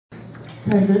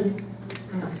Present.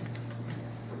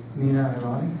 Nina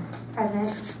Irani.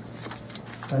 Present.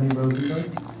 Sunny Rosenberg.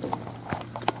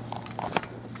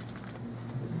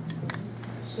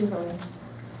 She's away.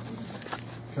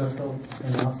 Russell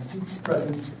Janowski.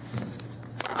 Present.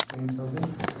 James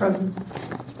Hogan. Present.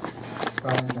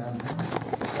 Brian Madden.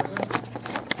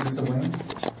 Lisa Wayne.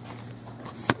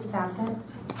 She's absent.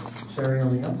 Sherry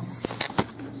O'Neill.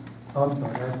 Oh, I'm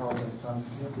sorry, I apologize. John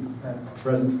Stewart.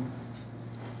 Present.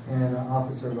 And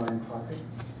Officer Ryan Crockett.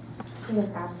 He is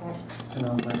absent.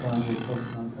 And Michael Andrew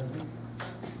Folks non-present.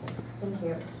 Thank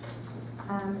you.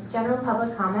 General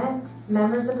public comment.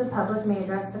 Members of the public may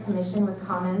address the Commission with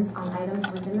comments on items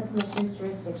within the Commission's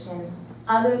jurisdiction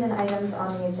other than items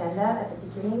on the agenda at the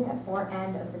beginning or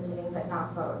end of the meeting, but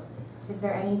not vote. Is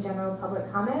there any general public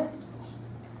comment?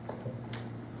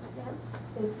 Yes.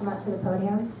 Please come up to the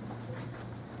podium.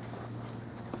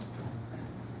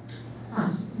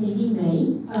 Hi, Nadine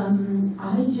May.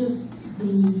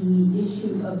 The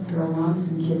issue of drones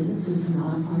and kittens is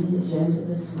not on the agenda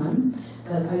this month,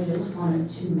 but I just wanted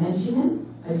to mention it.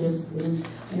 I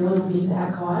know it'll be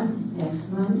back on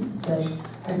next month, but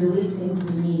I really think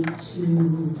we need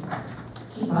to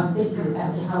keep on thinking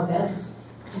about how best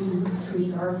to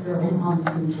treat our feral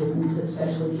moms and kittens,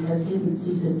 especially because kitten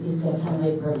season is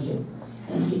definitely approaching.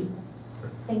 Thank you.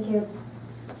 Thank you.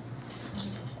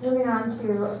 Moving on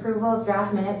to approval of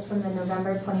draft minutes from the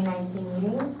November 2019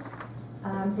 meeting.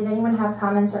 Did anyone have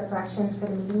comments or corrections for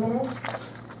the meeting minutes?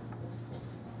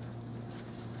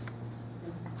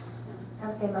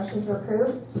 Okay, motion to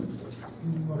approve.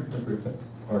 Motion to approve.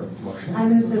 Or motion. I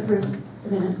move to approve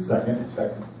the minutes. Second.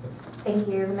 Thank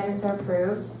you. The minutes are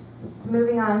approved.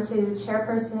 Moving on to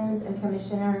chairpersons and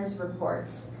commissioners'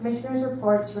 reports. Commissioners'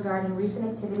 reports regarding recent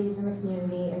activities in the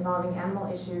community involving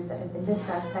animal issues that have been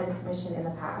discussed by the Commission in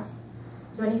the past.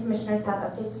 Do any commissioners have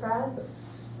updates for us?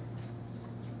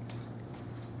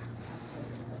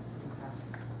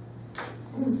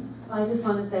 Well, I just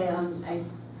want to say,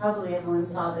 probably everyone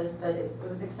saw this, but it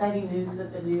was exciting news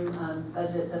that the new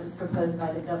budget that was proposed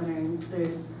by the governor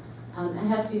includes a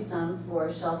hefty sum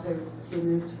for shelters to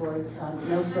move towards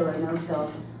no-kill or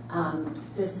no-kill.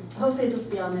 Hopefully this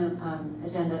will be on the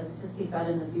agenda to speak about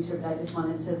in the future, but I just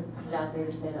wanted to put it out there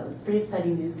to say that was pretty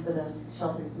exciting news for the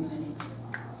shelter community.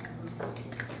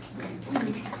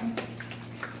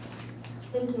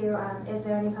 Thank you. Is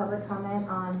there any public comment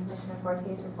on Commissioner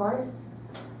Forte's report?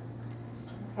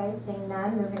 Okay, seeing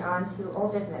none, moving on to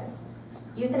old business.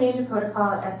 Euthanasia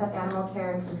protocol at SF Animal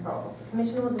Care and Control. The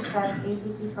Commission will discuss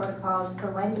ACC protocols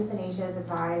for when euthanasia is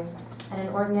advised and an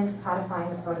ordinance codifying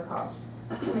the protocols.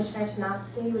 Commissioner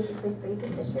Janowski, would you please brief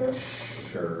this issue?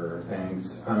 Sure,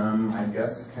 thanks. I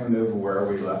guess kind of where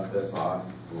we left this off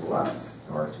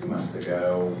 2 months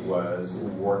ago was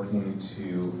working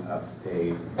to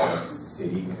update the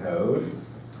city code.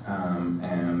 And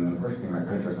unfortunately my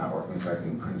printer's not working, so I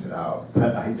can print it out.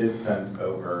 But I did send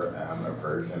over a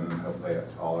version, hopefully to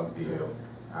all of you,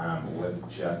 with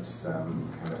just some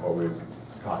kind of what we've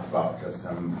talked about, just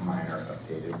some minor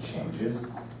updated changes.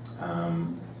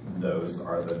 Those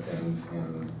are the things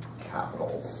in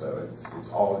capitals, so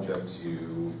it's all just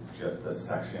the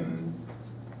section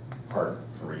part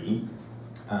 3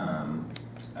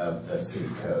 of the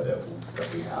city code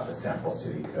that we have, the sample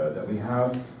city code that we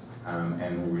have.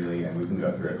 And we can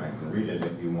go through it and I can read it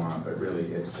if you want, but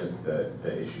really it's just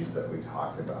the issues that we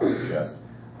talked about, just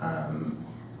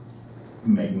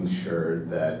making sure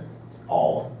that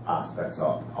all aspects,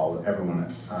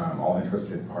 all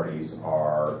interested parties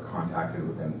are contacted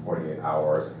within 48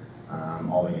 hours.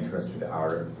 All the interested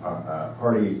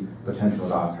parties, potential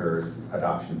adopters,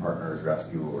 adoption partners,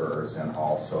 rescuers, and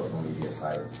all social media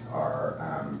sites are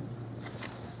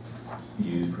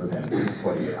used within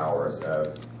 48 hours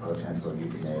of potential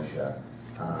euthanasia.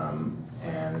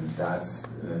 And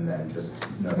then just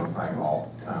notifying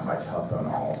all, by telephone,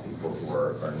 all people who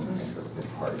are interested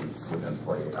parties within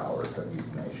 48 hours of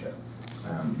euthanasia.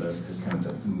 Those are just kind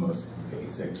of the most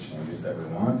basic changes that we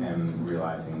want,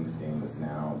 and seeing this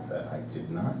now, that I did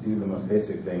not do the most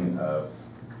basic thing of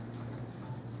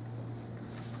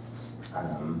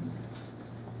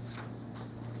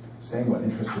saying what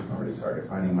interested parties are,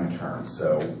 defining my terms.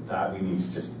 So that we need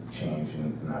to just change,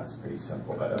 and that's pretty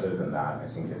simple. But other than that, I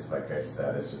think it's, like I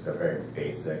said, it's just a very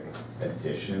basic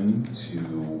addition to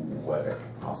what a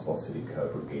possible city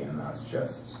code would be, and that's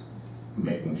just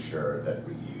making sure that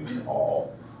we use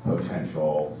all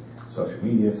potential social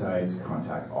media sites,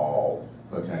 contact all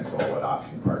potential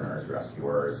adoption partners,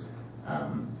 rescuers,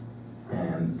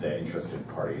 and the interested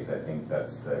parties. I think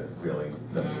that's really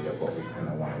the meat of what we kind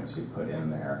of wanted to put in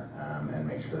there, and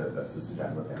make sure that this is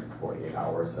done within 48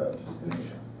 hours of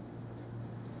euthanasia.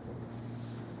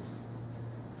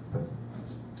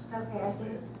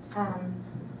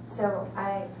 So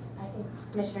I think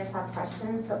commissioners have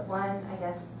questions, but one, I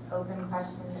guess, open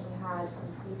question that we had from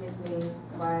previous meetings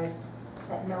was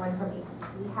that no one from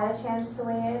ECC had a chance to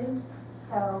weigh in.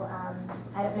 So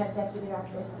I don't know if Deputy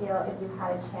Director Steele, if you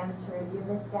had a chance to review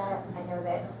this yet. I know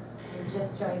that you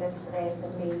just joined us today, so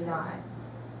maybe not.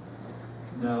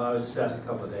 No, I was just asked a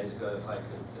couple of days ago if I could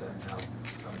now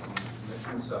come from the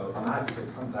commission, so I'm happy to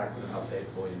come back with an update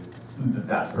for you.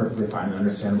 That's perfectly fine and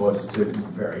understandable. Just to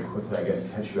very quickly, I guess,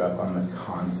 catch you up on the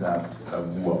concept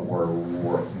of what we're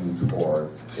working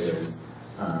towards is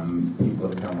people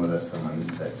have come with us, someone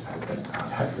that has been in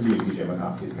contact with you, BJ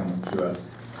McCoskey, has come to us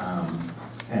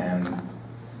and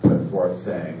put forth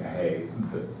saying, hey,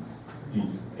 the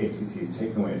ACC is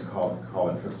taking away its call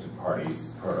interested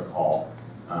parties protocol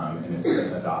and it's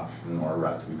an adoption or a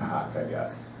rescue pact, I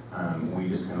guess. We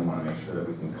just kind of want to make sure that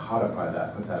we can codify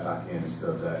that, put that back in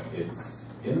so that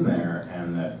it's in there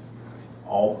and that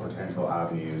all potential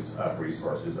avenues of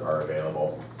resources are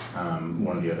available.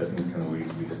 One of the other things kind of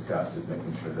we discussed is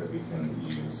making sure that we can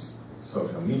use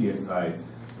social media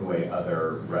sites the way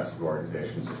other rescue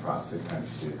organizations across the country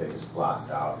do. They just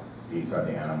blast out, these are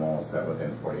the animals that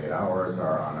within 48 hours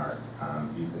are on our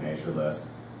euthanasia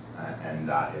list. And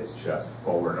that is just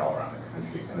forward all around the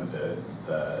country. Kind of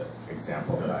the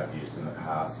example that I've used in the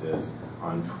past is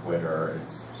on Twitter.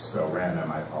 It's so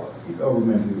random. I follow Keith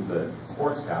Overman, who's a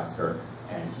sportscaster,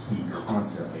 and he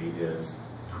constantly is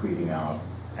tweeting out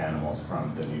animals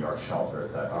from the New York shelter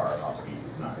that are about to be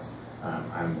euthanized.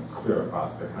 I'm clear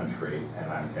across the country,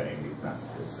 and I'm getting these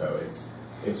messages. So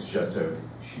it's just a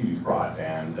huge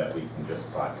broadband that we can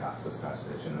just broadcast this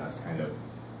message, and that's kind of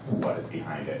what is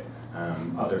behind it.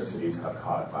 Other cities have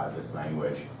codified this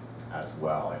language as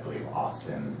well. I believe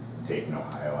Austin, Dayton,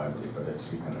 Ohio, I believe are the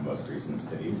two kind of most recent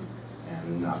cities.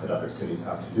 And not that other cities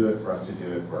have to do it, for us to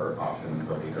do it, we're often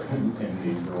the leader in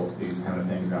these kind of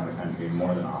things around the country.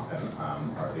 More than often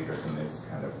are leaders in these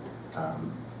kind of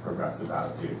progressive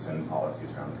attitudes and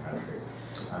policies around the country.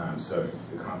 So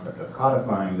the concept of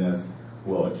codifying this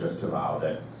will just allow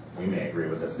that we may agree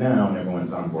with this now and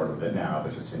everyone's on board with it now,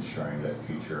 but just ensuring that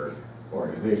future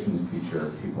organizations,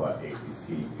 future people at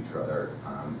ACC, future other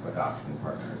adoption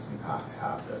partners and PACs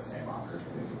have the same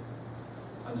opportunity.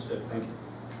 Understood, thank you.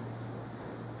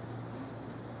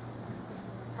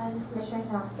 And Commissioner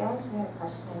Kanowski, I actually had a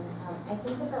question. I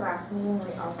think at the last meeting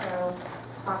we also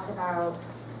talked about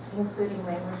including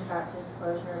language about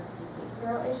disclosure of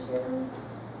behavioral issues.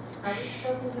 Are we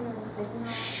still thinking of including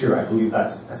that? Sure, I believe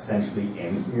that's essentially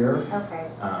in here. Okay.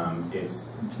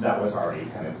 That was already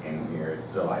kind of in here. It's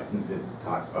the license, it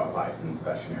talks about licensed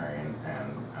veterinarian,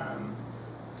 and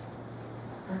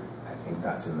I think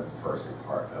that's in the first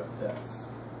part of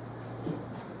this.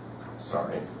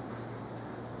 Sorry.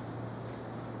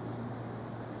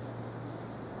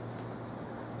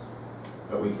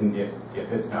 But we can, if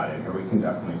it's not in here, we can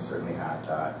definitely certainly add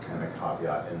that kind of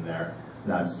caveat in there.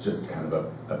 And that's just kind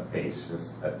of a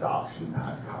basis adoption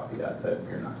caveat that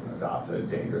you're not going to adopt a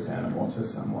dangerous animal to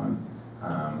someone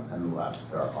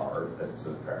unless it's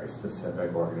a very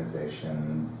specific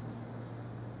organization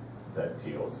that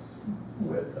deals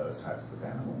with those types of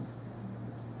animals.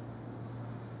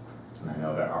 And I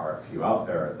know there are a few out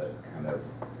there that kind of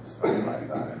specialize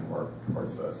that and work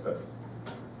towards those, but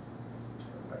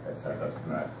like I said, that's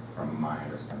kind of, from my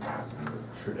understanding, that's kind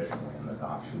of traditionally in the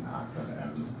adoption pact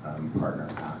and partner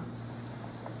pact.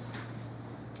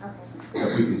 Okay.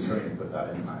 So we can certainly put that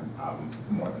in. I'm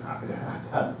more than happy to have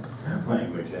that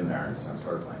language in there, some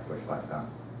sort of language like that.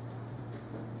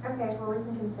 Okay, well, we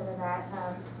can consider that.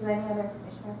 Do any other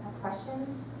commissioners have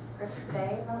questions for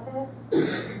today about this?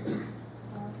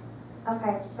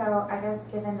 Okay, so I guess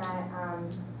given that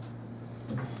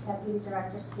Deputy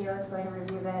Director Steele is going to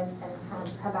review this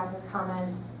and come back with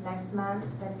comments next month,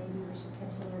 then maybe we should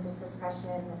continue this discussion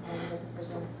and the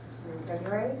decision to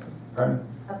February. Right.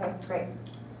 Okay, great.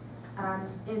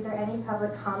 Is there any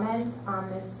public comment on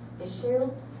this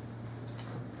issue?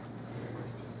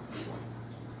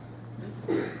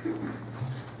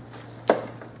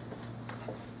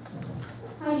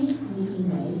 Hi, Nikki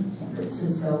May, San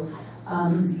Francisco.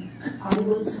 I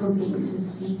was hoping to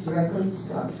speak directly to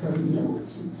Dr. O'Neill.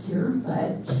 She's here,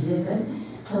 but she isn't.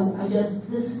 So this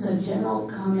is a general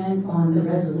comment on the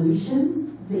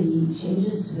resolution, the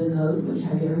changes to the code, which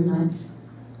I very much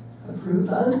approve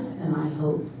of, and I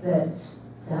hope that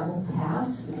that will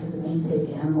pass because it may save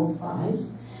animals'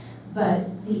 lives.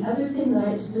 But the other thing that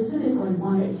I specifically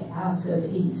wanted to ask of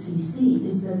ACC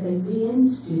is that they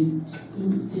reinstate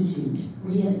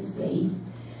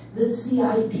the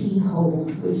CIP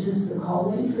hold, which is the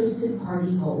call interested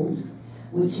party hold,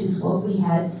 which is what we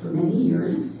had for many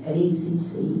years at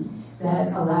ACC,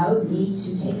 that allowed me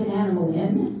to take an animal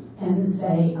in and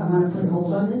say, I want to put a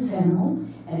hold on this animal,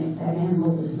 and if that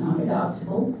animal is not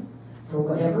adoptable, for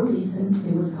whatever reason,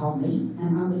 they would call me,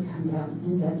 and I would come down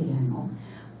and get the animal.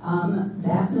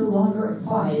 That no longer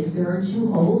applies. There are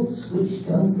two holds which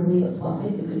don't really apply,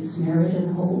 the Good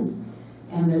Samaritan hold,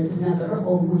 and there's another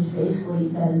hold which basically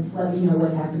says, let me know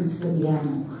what happens to the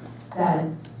animal.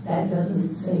 That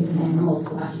doesn't save an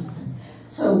animal's life.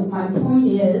 So my point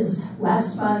is,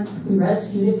 last month we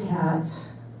rescued a cat.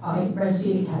 I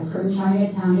rescued a cat from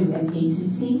Chinatown and went to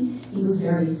ACC. He was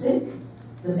very sick.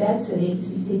 The vets at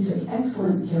ACC took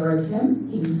excellent care of him.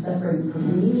 He was suffering from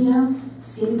anemia,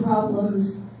 skin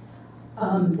problems.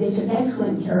 They took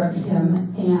excellent care of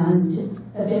him, and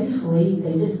eventually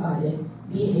they decided,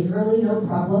 behaviorally no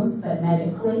problem, but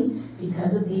medically,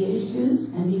 because of the issues,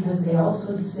 and because they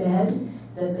also said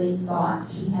that they thought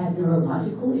he had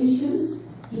neurological issues,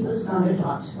 he was not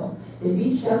adoptable. They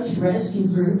reached out to rescue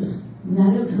groups,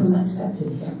 none of whom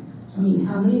accepted him. I mean,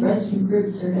 how many rescue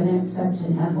groups are going to accept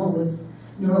an animal with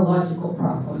neurological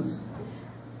problems?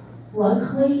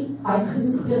 Luckily, I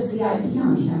couldn't put a CIP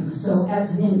on him, so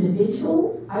as an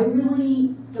individual, I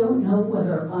really don't know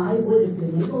whether I would have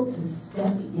been able to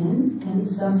step in and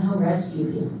somehow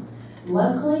rescue him.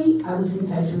 Luckily, I was in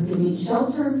touch with Inmate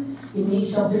Shelter. Inmate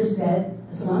Shelter said,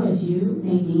 as long as you,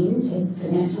 Nadine, take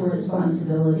financial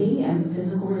responsibility and the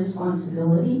physical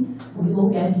responsibility, we will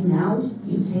get him out.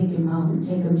 You take him home,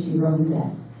 take him to your own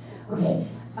bed. Okay,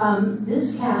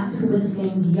 this cat, who was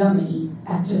named Yummy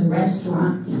after the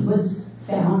restaurant, he was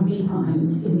found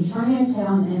behind in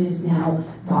Chinatown and is now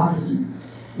Bobby,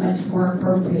 much more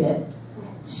appropriate.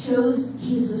 Shows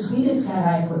he's the sweetest cat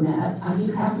I ever met. I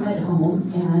do have him at home,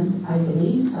 and I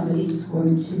believe somebody's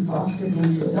going to foster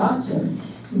him to adopt him.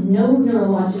 No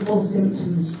neurological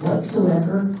symptoms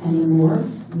whatsoever anymore,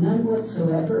 none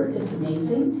whatsoever. It's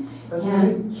amazing,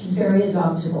 and he's very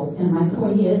adoptable. And my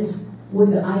point is,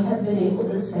 would I have been able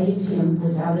to save him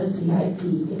without a CIP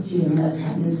if GMS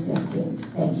hadn't stepped in?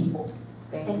 Thank you.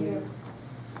 Thank you.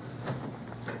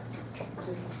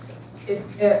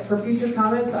 If for future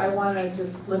comments, I want to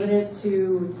just limit it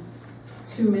to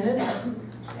 2 minutes,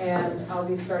 and I'll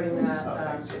be starting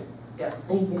that. Yes.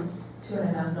 Thank you.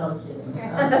 2.5, no, I'm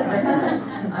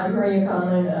kidding. I'm Maria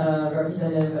Conlon,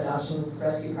 representative adoption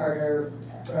rescue partner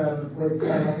with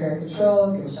Animal Care and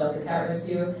Control, Human Shelter Cat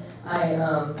Rescue. I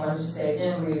want to say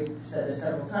again, we've said this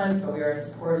several times, but we are in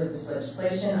support of this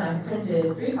legislation. I've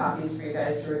printed 3 copies for you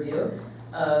guys to review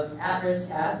of at-risk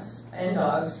cats and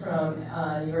dogs from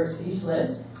New York City's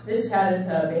list. This cat is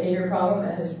a behavior problem.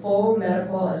 It has full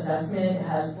medical assessment. It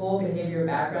has full behavior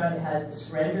background. It has a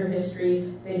surrender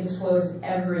history. They disclose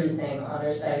everything on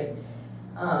their site.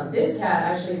 This cat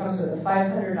actually comes with a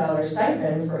 $500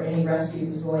 stipend for any rescue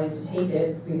who's willing to take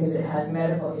it because it has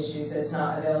medical issues, so it's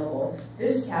not available.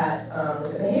 This cat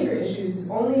with the behavior issues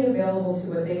is only available to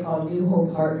what they call New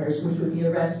Hope Partners, which would be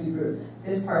a rescue group.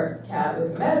 This cat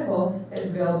with medical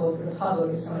is available to the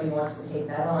public if somebody wants to take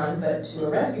that on, but to a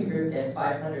rescue group it's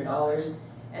 $500.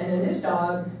 And then this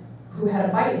dog, who had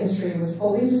a bite history, was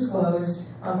fully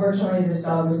disclosed. Unfortunately, this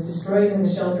dog was destroyed in the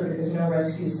shelter because no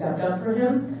rescue stepped up for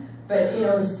him.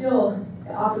 But still,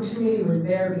 the opportunity was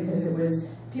there because it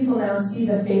was, people now see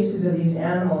the faces of these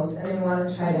animals and they want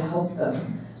to try to help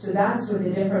them. So that's what the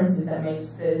difference is that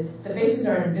makes the faces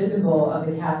are invisible of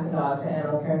the cats and dogs at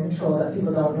Animal Care and Control that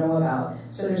people don't know about.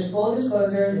 So there's full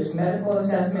disclosure, there's medical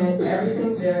assessment,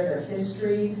 everything's there, their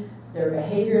history, their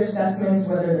behavior assessments,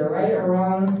 whether they're right or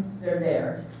wrong, they're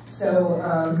there. So,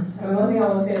 one thing I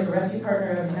will say as a rescue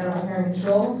partner of Animal Care and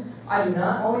Control, I do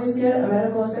not always get a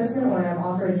medical assessment when I'm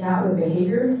offered a cat with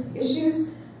behavior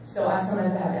issues. So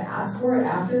sometimes I have to ask for it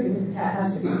after because the cat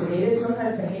has to be sedated.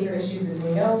 Sometimes behavior issues, as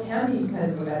we know, can be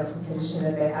because of a medical condition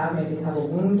that they have. Maybe they have a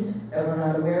wound that we're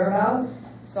not aware about.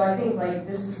 So I think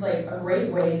this is a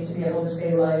great way to be able to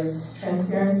save lives.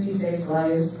 Transparency saves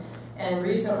lives. And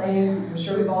recently, I'm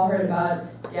sure we've all heard about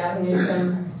Gavin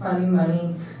Newsom funding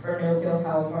money for No Kill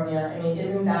California. I mean,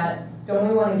 don't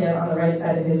we want to get on the right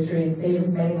side of history and save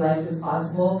as many lives as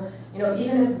possible? Even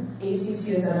if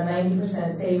ACC is at a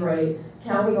 90% save rate,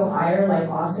 can't we go higher like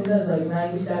Austin does, like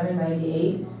 97,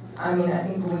 98? I mean, I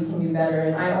think we can do better.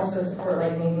 And I also support,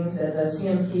 like Nadine said, the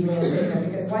CMP reinstatement,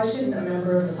 because why shouldn't a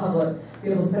member of the public be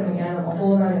able to put a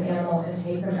hold on an animal and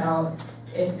take them out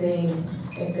if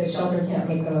the shelter can't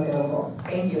make them available?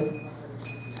 Thank you.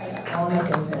 I got all my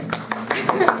things in.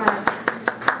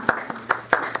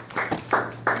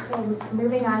 Okay,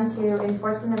 moving on to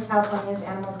enforcement of California's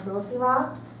animal cruelty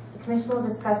law. The Commission will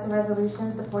discuss a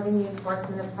resolution supporting the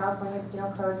enforcement of California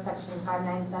Penal Code Section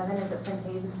 597 as it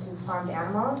pertains to farmed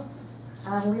animals.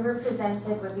 We were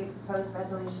presented with the proposed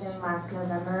resolution last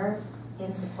November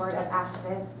in support of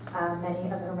activists,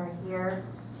 many of whom are here,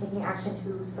 taking action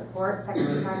to support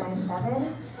Section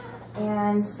 597.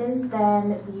 And since then,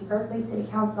 the Berkeley City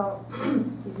Council,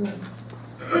 excuse me,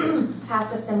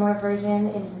 passed a similar version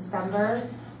in December,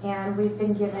 and we've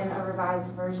been given a revised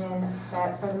version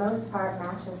that for the most part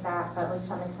matches that, but with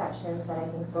some exceptions that I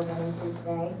think we'll get into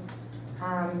today.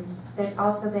 There's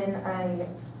also been a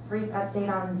brief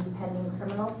update on the pending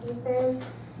criminal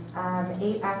cases.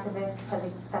 8 activists have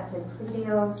accepted plea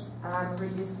deals,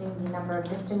 reducing the number of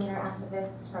misdemeanor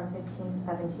activists from 15 to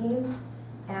 17.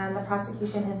 And the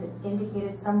prosecution has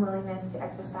indicated some willingness to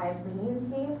exercise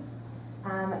leniency.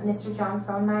 Mr. John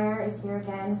Frohnmeyer is here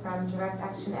again from Direct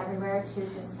Action Everywhere to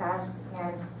discuss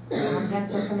and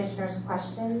answer commissioners'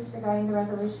 questions regarding the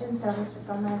resolution. So, Mr.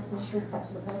 Frohnmeyer, can you please step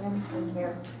to the podium? Thank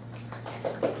you.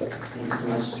 Thank you so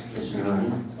much, Commissioner Rodney.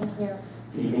 Thank you.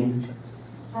 Good evening.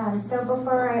 So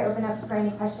before I open up for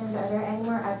any questions, are there any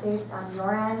more updates on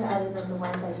your end other than the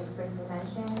ones I just briefly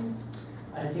mentioned?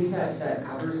 I think that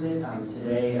covers it.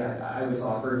 Today I was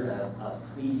offered a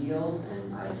plea deal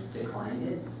and I declined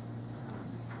it.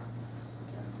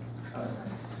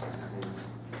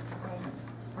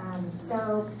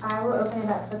 So I will open it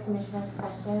up for commissioners'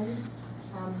 questions.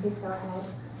 Please go ahead.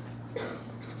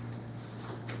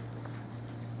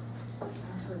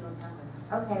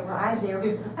 Okay, well I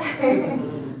do.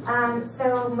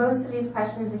 So most of these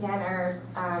questions again are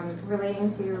relating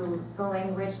to the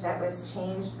language that was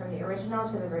changed from the original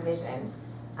to the revision.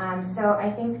 So I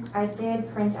think I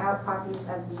did print out copies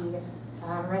of the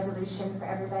resolution for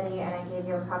everybody, and I gave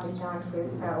you a copy, John, too.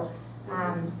 So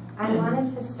I wanted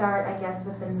to start, I guess,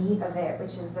 with the meat of it,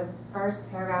 which is the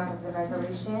first paragraph of the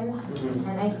resolution.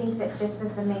 And I think that this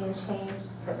was the main change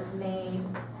that was made,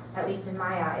 at least in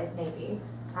my eyes, maybe.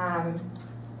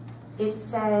 It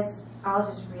says, I'll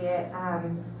just read it,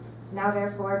 now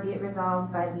therefore be it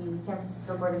resolved by the San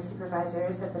Francisco Board of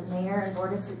Supervisors that the Mayor and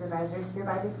Board of Supervisors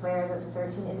hereby declare that the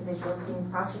 13 individuals being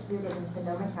prosecuted in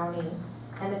Sonoma County,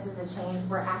 and this is a change,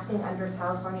 were acting under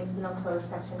California Penal Code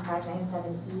Section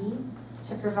 597E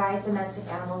to provide domestic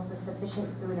animals with sufficient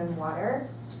food and water,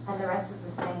 and the rest is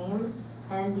the same.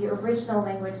 And the original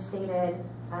language stated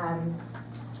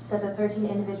that the 13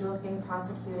 individuals being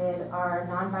prosecuted are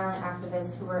nonviolent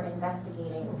activists who were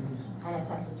investigating and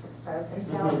attempting to expose. And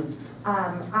so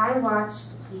I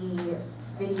watched the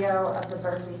video of the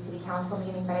Berkeley City Council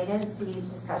meeting, but I didn't see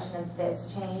discussion of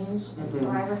this change. And so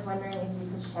I was wondering if you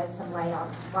could shed some light on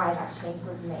why that change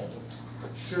was made.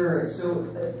 Sure. So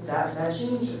that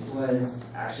change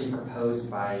was actually proposed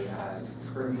by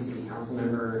Berkeley City Council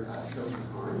member Sylvie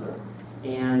Kahn,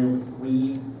 and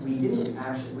we didn't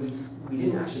actually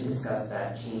discuss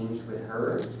that change with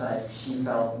her, but she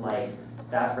felt like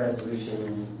that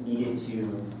resolution needed to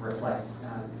reflect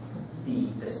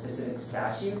the specific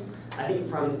statute. I think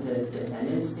from the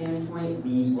defendant's standpoint,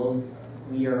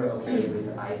 we are okay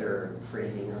with either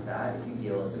phrasing of that if you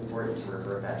feel it's important to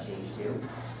refer that change to.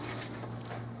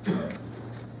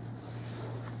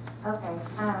 Okay.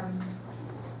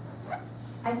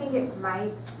 I think it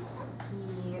might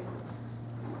be,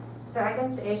 so I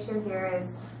guess the issue here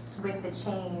is with the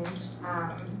change,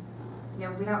 you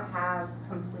know, we don't have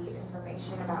complete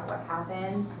information about what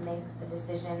happened to make the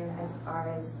decision as far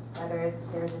as whether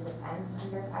there's a defense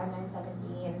under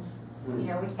 597E, and you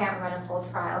know, we can't run a full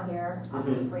trial here,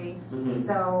 obviously.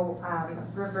 So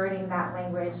reverting that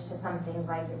language to something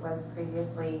like it was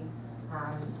previously,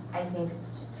 I think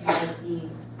might be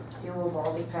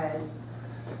doable because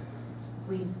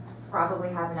we probably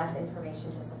have enough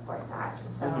information to support that.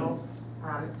 So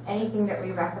anything that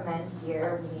we recommend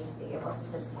here, we need to be able to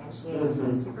substantiate to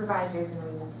the supervisors, and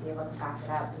we need to be able to back it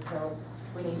up. And so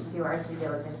we need to do our due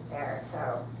diligence there.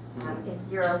 So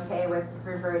if you're okay with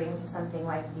reverting to something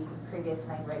like the previous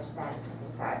language, then I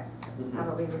think that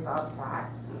probably resolves that.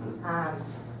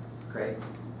 Great.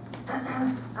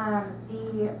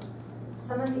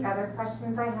 Some of the other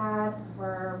questions I had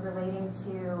were relating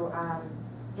to,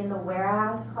 in the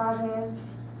whereas clauses,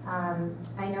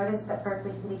 I noticed that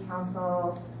Berkeley City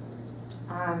Council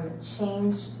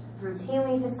changed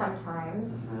routinely to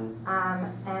sometimes,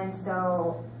 and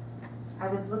so I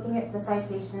was looking at the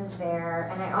citations there,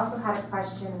 and I also had a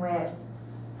question with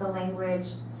the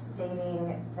language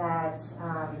stating that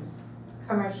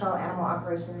commercial animal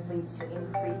operations leads to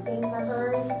increasing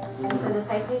numbers, and so the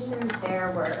citations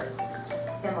there were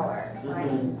similar, so I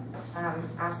can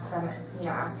ask them,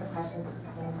 ask the questions at the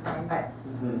same time. But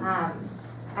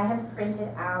I have printed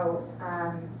out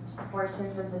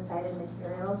portions of the cited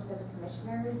materials for the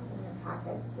commissioners in your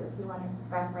packets too, if you want to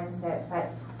reference it.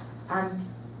 But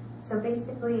so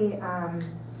basically,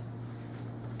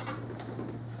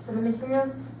 so the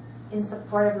materials in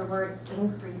support of the word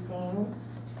increasing,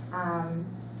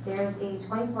 there's a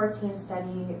 2014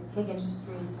 study, pig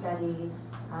industry study,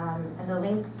 and the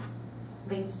linked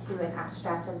to an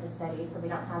abstract of the study, so we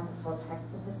don't have the full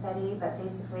text of the study, but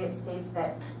basically it states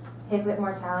that piglet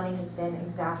mortality has been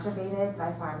exacerbated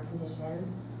by farm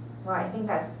conditions. Well, I think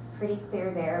that's pretty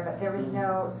clear there, but there was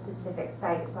no specific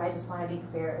site, so I just want to be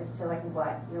clear as to like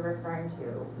what you're referring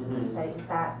to in the study. Is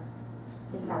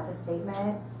that the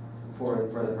statement? For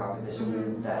the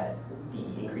proposition that the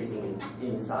increasing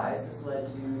in size has led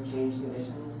to changed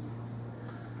conditions?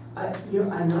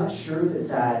 I'm not sure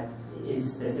that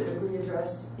is specifically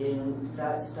addressed in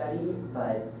that study,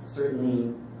 but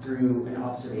certainly through an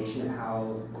observation of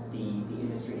how the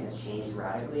industry has changed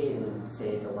radically in,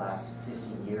 say, the last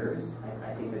 50 years,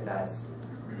 I think it's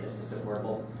a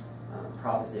supportable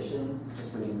proposition.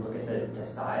 Just when you look at the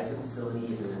size of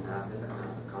facilities and the massive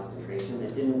amounts of concentration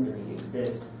that didn't really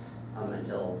exist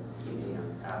until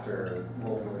after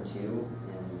World War II and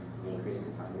the increased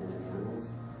confinement of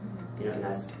animals. And you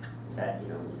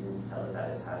can tell that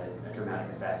has had a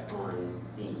dramatic effect on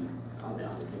the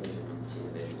condition of each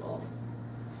individual.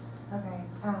 Okay,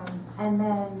 and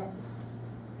then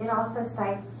it also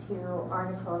cites two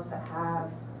articles that have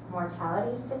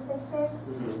mortality statistics.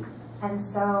 And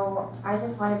so I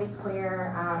just want to be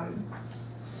clear,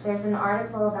 there's an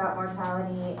article about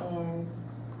mortality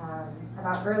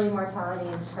about early mortality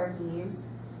in turkeys,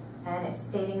 and it's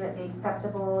stating that the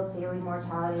acceptable daily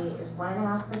mortality is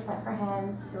 1.5% for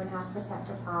hens, 2.5%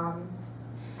 for toms,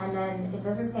 and then it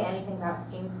doesn't say anything about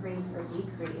increase or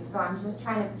decrease. So I'm just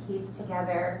trying to piece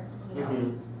together,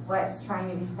 what's trying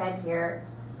to be said here.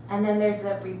 And then there's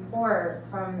a report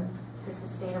from the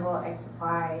Sustainable Egg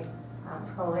Supply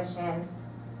Coalition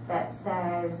that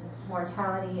says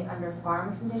mortality under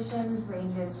farm conditions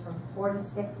ranges from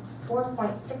 4.6%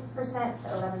 to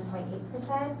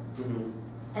 11.8%.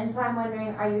 And so I'm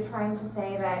wondering, are you trying to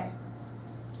say that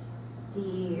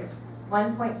the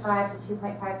 1.5 to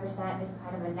 2.5% is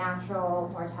kind of a natural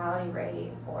mortality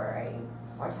rate or a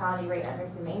mortality rate under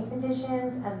humane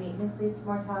conditions, and the increased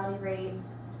mortality rate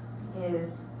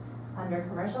is under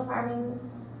commercial farming?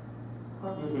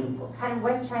 Kind of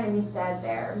what's trying to be said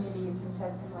there? Maybe you can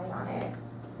shed some light on it.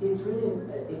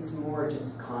 It's more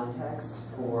just context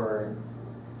for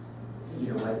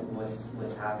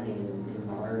what's happening in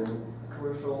modern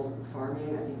commercial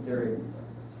farming. I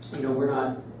think we're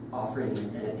not offering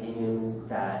an opinion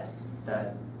that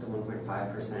the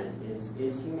 1.5%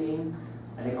 is humane.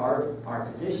 I think our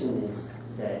position is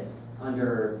that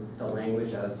under the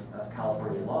language of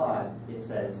California law, it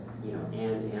says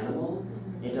and animal.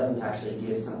 It doesn't actually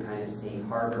give some kind of safe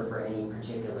harbor for any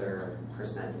particular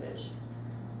percentage.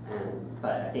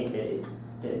 But I think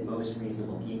that most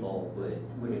reasonable people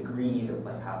would agree that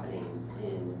what's happening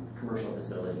in commercial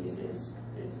facilities is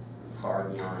far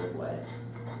beyond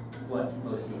what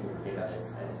most people would think of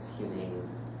as humane.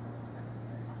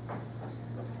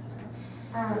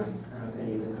 I don't know if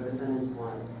any of the co-defendants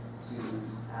want to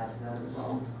add to that as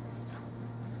well.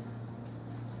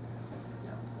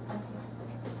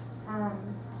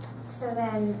 So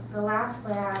then the last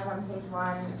whereas on page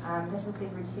 1, this is the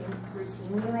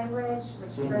routinely language,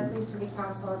 which Berkeley City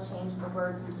Council changed the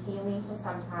word routinely to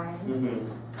sometimes.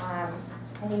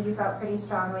 I think you felt pretty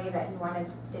strongly that you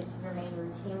wanted it to remain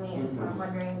routinely, and so I'm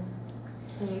wondering,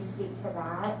 can you speak to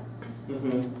that?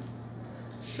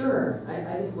 Sure.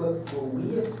 I think what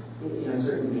we have,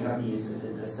 certainly we have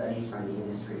the studies from the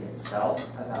industry itself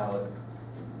about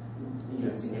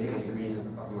significant degrees of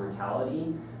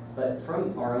mortality. But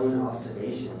from our own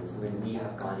observations, when we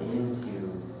have gone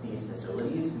into these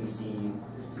facilities, we see,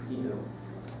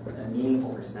 a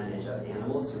meaningful percentage of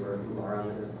animals who are on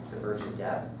the verge of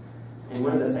death. And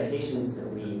one of the citations that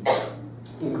we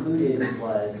included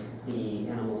was the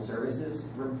Animal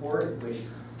Services report, which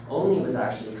only was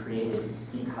actually created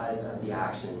because of the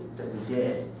action that we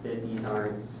did. That these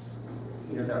aren't,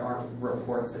 there aren't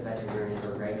reports that veterinarians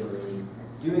are regularly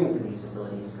doing for these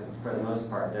facilities, because for the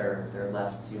most part they're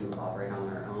left to operate on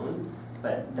their own.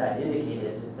 But that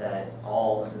indicated that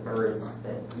all of the birds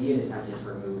that we had attempted to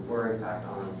remove were in fact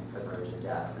on the verge of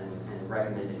death, and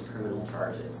recommended criminal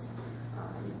charges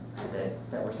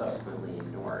that were subsequently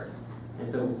ignored. And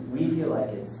so we feel like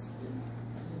it's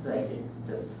like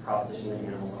the proposition that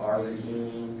animals are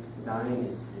routinely dying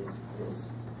is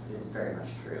very much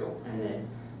true, and that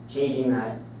changing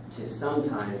that to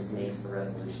sometimes makes the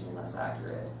resolution less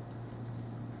accurate.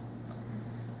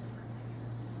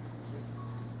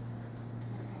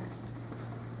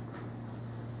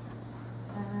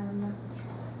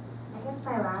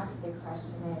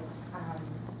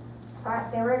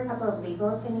 there were a couple of legal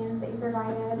opinions that you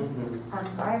provided.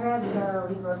 So I read the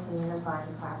legal opinion of Bonnie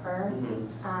Clapper,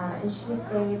 and she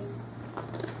states,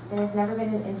 there has never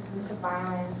been an instance of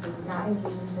violence. They do not engage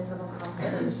in physical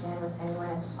confrontation with anyone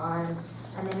at the farm,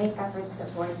 and they make efforts to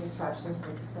avoid disruption to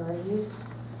the facilities.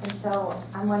 And so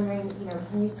I'm wondering,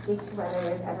 can you speak to whether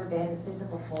there's ever been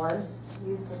physical force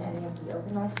used in any of the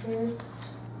open rescues?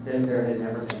 There has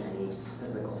never been any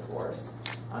physical force.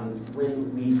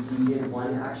 When we did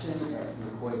one action at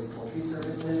McCoy's Poultry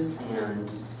Services,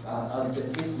 and of the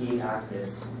 58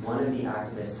 activists, one of the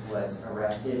activists was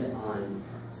arrested on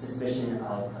suspicion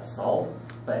of assault,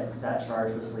 but that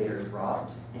charge was later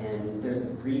dropped. And there's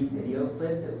a brief video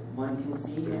clip that one can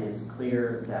see, and it's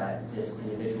clear that this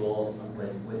individual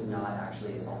was not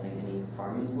actually assaulting any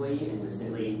farm employee and was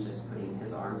simply just putting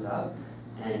his arms up.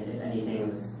 And if anything,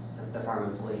 it was the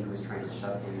farm employee who was trying to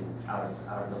shove him out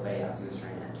of the way as he was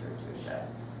trying to enter into a shed.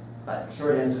 But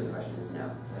short answer to the question is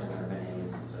no. There's never been any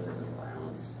instance of physical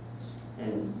violence.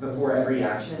 And before every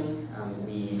action,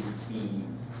 we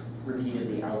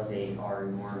repeatedly elevate our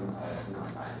norm of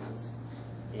nonviolence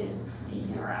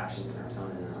in our actions, in our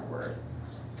tone, and in our word.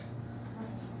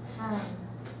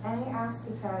 And I ask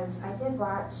because I did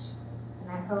watch,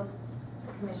 and I hope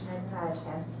the commissioners have had a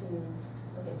chance to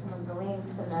look at some of the links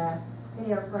and the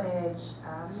video footage,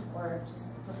 or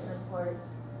just look at reports.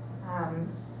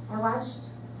 I watched,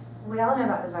 we all know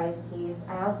about the Vice piece.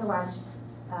 I also watched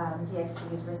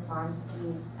DXP's response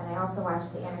piece, and I also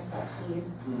watched the Intercept piece.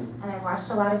 And I watched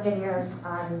a lot of videos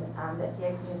on that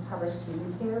DXP has published to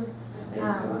YouTube. Thank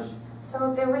you so much.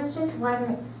 So there was just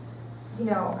one,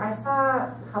 I saw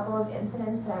a couple of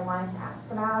incidents that I wanted to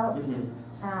ask about.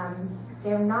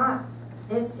 They're not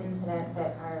this incident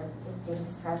that is being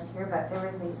discussed here, but there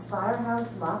was a slaughterhouse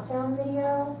lockdown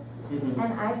video,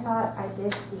 and I thought I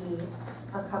did see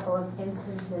a couple of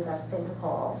instances of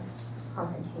physical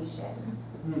confrontation.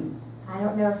 I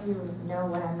don't know if you know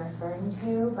what I'm referring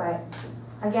to, but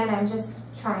again, I'm just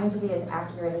trying to be as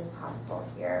accurate as possible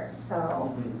here.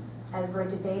 So as we're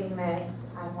debating this,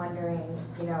 I'm wondering,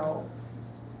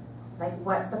 like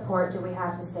what support do we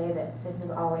have to say that this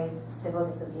is always civil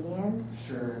disobedience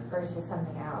versus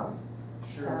something else?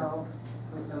 So,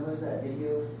 was that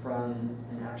video from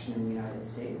an action in the United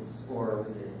States, or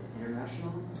was it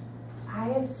international? I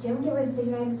assumed it was the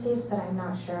United States, but I'm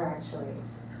not sure actually.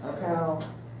 Okay. So,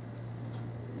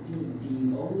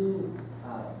 the only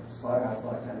slaughterhouse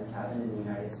lockdown that's happened in the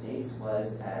United States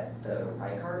was at the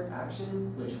Reichardt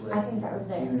action, which was, I think that was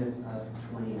June of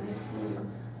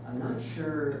 2019. I'm not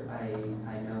sure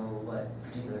I know what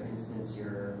particular instance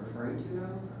you're referring to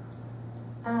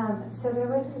now. So there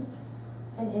was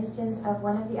an instance of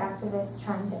one of the activists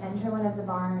trying to enter one of the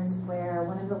barns where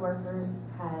one of the workers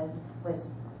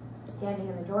was standing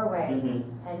in the doorway,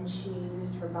 and she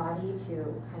used her body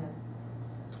to kind of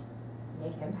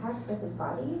make impact with his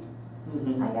body,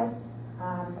 I guess.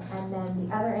 And then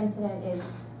the other incident is,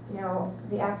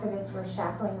 the activists were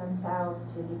shackling themselves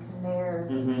to the conveyor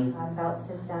belt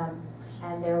system,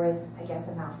 and there was, I guess,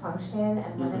 a malfunction,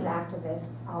 and one of the activists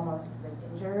almost was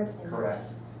injured in that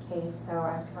case. So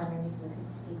I was wondering if you could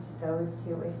speak to those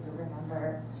two, if you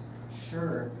remember.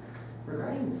 Sure.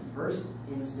 Regarding the first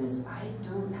instance, I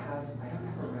don't have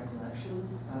a recollection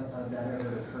of that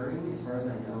ever occurring. As far as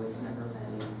I know, it's never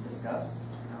been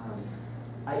discussed.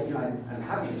 I'm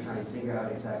happy to try and figure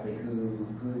out exactly who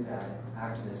that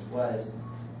activist was.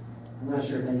 I'm not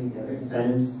sure if any of the other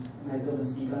defendants might be able to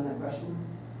speak on that question.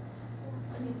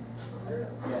 Yeah.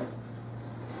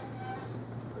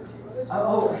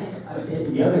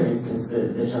 The other instance,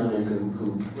 the gentleman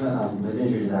who was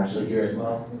injured is actually here as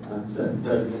well. The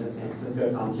president of San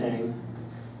Francisco, Tom Chang.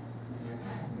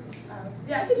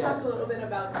 Yeah, I could talk a little bit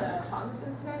about the Thomas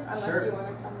incident, unless you want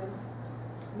to come in.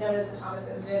 Known as the Thomas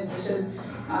incident, which is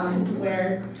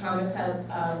where Thomas had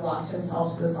locked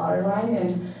himself to the slaughter line,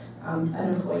 and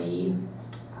an employee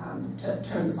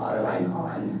turned the slaughter line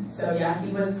on. So yeah,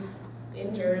 he was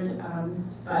injured,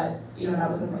 but that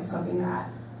wasn't like something that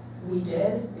we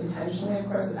did intentionally, of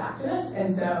course, as activists.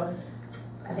 And so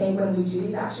I think when we do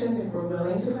these actions, if we're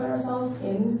willing to put ourselves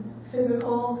in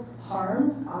physical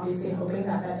harm, obviously hoping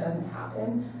that doesn't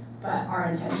happen, but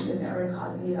our intention is never to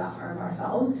cause any of that harm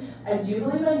ourselves. I do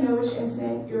believe I know which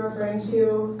incident you're referring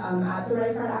to at the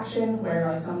Reichardt action,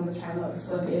 where someone was trying to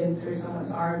slip in through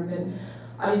someone's arms, and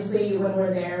obviously when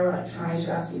we're there, we're trying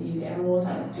to rescue these animals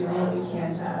and doing what we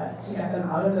can to get them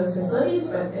out of those facilities,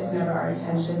 but it's never our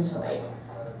intention to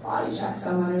body check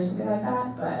someone or something like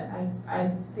that. But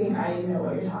I think I know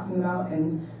what you're talking about,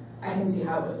 and I can see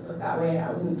how it would look that way.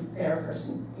 I wasn't there in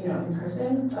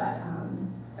person, but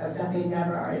that's definitely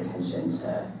never our intention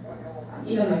to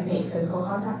even like make physical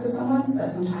contact with someone,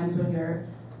 but sometimes when you're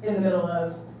in the middle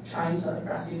of trying to like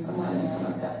rescue someone and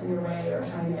someone steps in your way or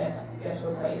trying to get to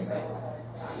a place, like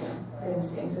the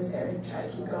instinct is there to try to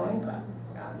keep going, but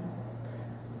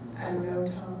I don't know,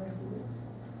 Tom, if you...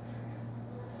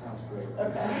 Sounds great.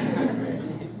 Okay.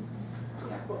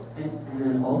 And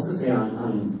then also say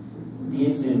on the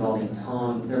incident involving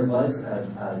Tom, there was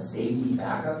a safety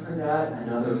backup for that.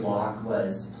 Another block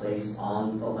was placed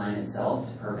on the line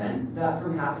itself to prevent that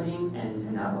from happening,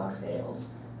 and that block failed.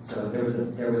 So there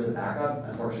was a backup.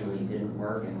 Unfortunately, it didn't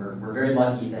work, and we're very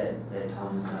lucky that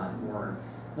Tom was not more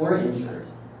injured.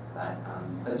 But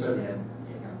certainly,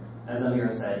 as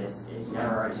Amira said, it's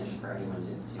never our intention for anyone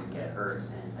to get hurt,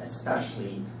 and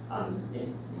especially if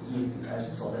as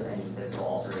a result of any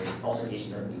physical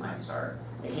altercation that we might start.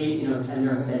 And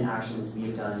there have been actions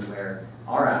we've done where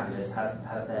our activists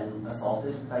have been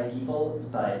assaulted by people,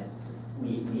 but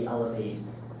we elevate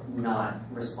not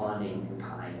responding in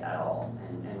kind at all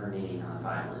and remaining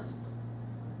nonviolent.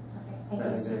 Okay, Does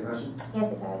that answer your question?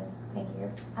 Yes, it does. Thank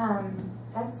you.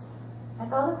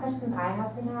 That's all the questions I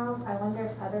have for now. I wonder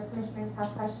if other commissioners have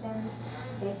questions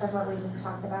based on what we just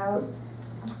talked about.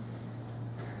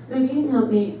 Maybe you can help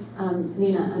me,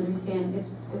 Nina, understand if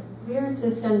we were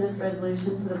to send this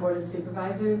resolution to the Board of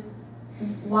Supervisors,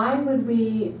 why would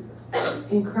we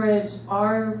encourage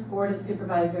our Board of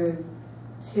Supervisors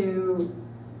to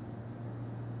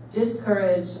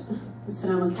discourage the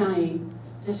Sonoma County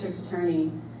District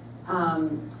Attorney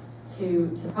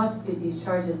to prosecute these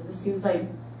charges? This seems like,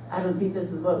 I don't think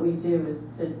this is what we do, is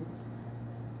to,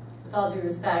 with all due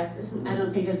respect, I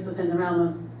don't think it's within the realm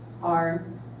of our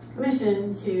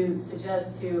commission to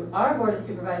suggest to our Board of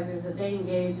Supervisors that they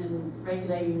engage in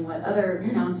regulating what other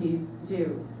counties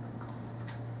do.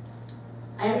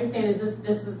 I understand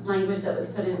this was language that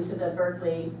was put into the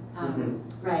Berkeley,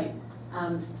 right.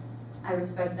 I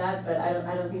respect that, but I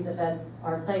don't think that that's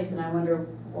our place, and I wonder,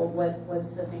 well,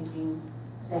 what's the thinking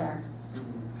there?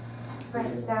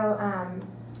 Right, so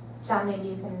Sean, maybe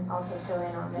you can also fill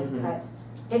in on this, but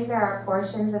if there are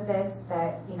portions of this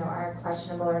that are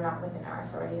questionable or not within our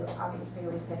authority, obviously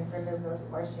we can remove those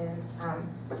portions.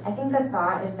 I think the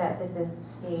thought is that this is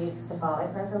a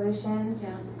symbolic resolution,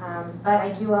 but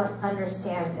I do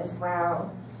understand as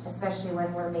well, especially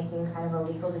when we're making kind of a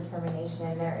legal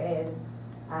determination,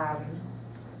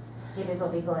 it is a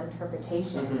legal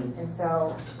interpretation, and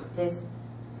so this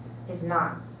is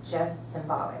not just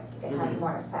symbolic. It has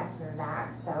more effect than that,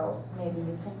 so maybe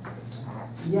you can speak to that.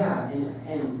 Yeah,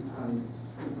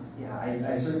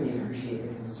 I certainly appreciate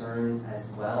the concern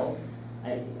as well.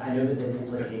 I know that this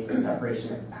implicates a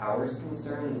separation of powers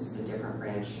concern. This is a different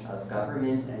branch of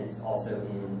government, and it's also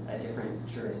in a different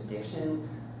jurisdiction.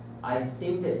 I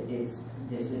think that this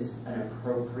is an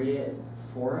appropriate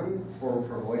forum for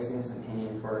voicing this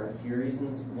opinion for a few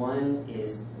reasons. One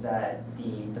is that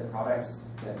the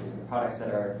products that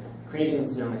are created in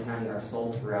Sonoma County are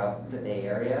sold throughout the Bay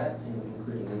Area,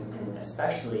 including and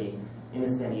especially in the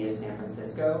city of San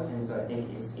Francisco. And so I think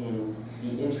it's in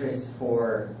the interest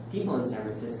for people in San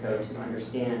Francisco to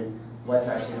understand what's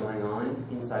actually going on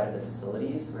inside of the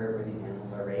facilities where these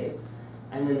animals are raised.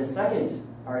 And then the second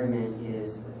argument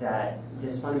is that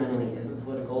this fundamentally is a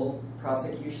political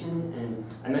prosecution. And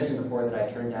I mentioned before that I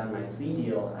turned down my plea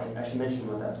deal. I should mention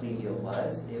what that plea deal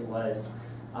was. It was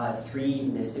 3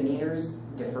 misdemeanors,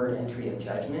 deferred entry of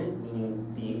judgment,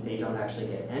 meaning they don't actually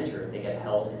get entered, they get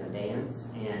held in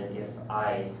abeyance, and if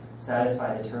I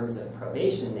satisfy the terms of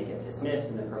probation, they get dismissed,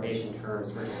 and the probation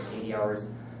terms were just 80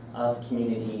 hours of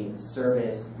community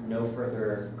service, no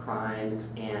further crime,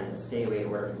 and a stay-away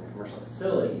order from the commercial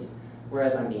facilities,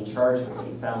 whereas I'm being charged with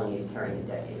 8 felonies carrying a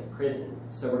decade of prison.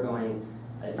 So we're going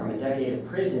from a decade of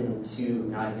prison to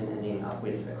not even ending up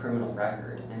with a criminal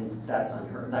record, and that's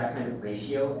unheard. That kind of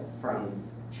ratio from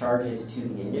charges to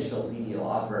the initial plea deal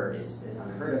offer is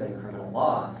unheard of in criminal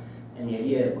law. And the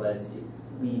idea was,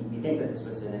 we think that this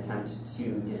was an attempt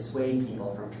to dissuade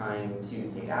people from trying to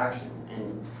take action.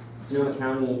 And Sonoma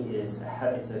County it's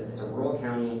a rural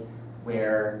county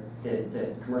where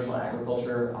the commercial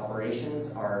agriculture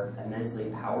operations are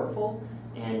immensely powerful,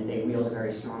 and they wield a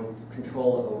very strong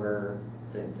control over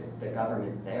the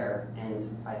government there. And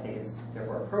I think it's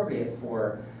therefore appropriate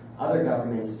for other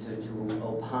governments to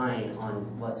opine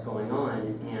on what's going on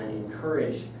and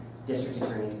encourage district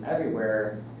attorneys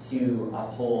everywhere to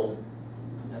uphold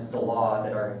the law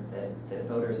that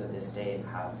voters of this state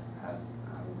have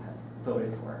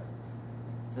voted for.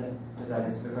 Does that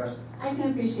answer the question? I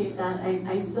can appreciate that.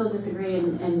 I still disagree,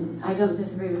 and I don't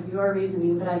disagree with your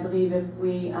reasoning, but I believe if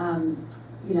we,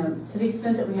 to the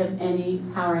extent that we have any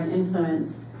power and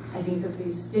influence, I think if we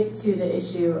stick to the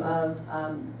issue of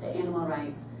the animal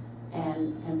rights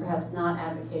and perhaps not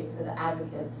advocate for the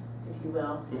advocates, if you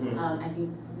will, I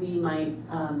think we might,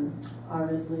 our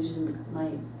resolution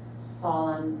might fall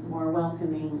on more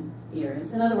welcoming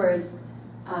ears. In other words,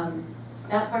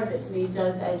 that part of it to me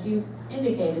does, as you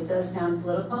indicated, does sound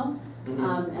political.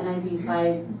 And I think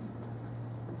by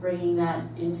bringing that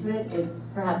into it, it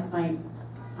perhaps might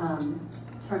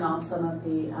turn off some of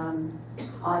the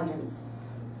audience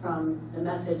from the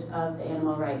message of the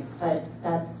animal rights. But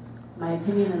that's my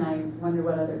opinion, and I wonder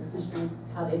what other commissioners,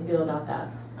 how they feel about that.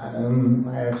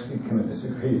 I actually kind of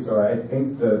disagree. So I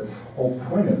think the whole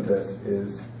point of this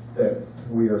is that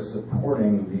we are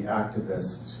supporting the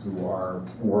activists who are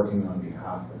working on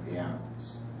behalf of the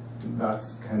animals.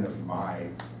 That's kind of my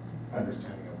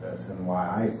understanding of this, and why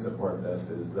I support this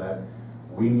is that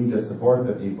we need to support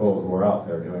the people who are out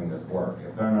there doing this work.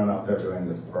 If they're not out there doing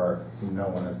this work, no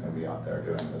one is going to be out there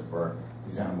doing this work.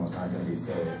 These animals aren't going to be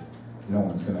saved. No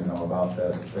one's going to know about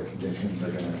this. The conditions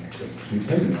are going to just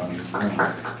continue on these things.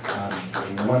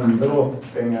 One little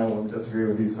thing I will disagree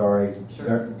with you, sorry.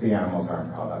 Sure. The animals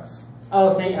aren't products.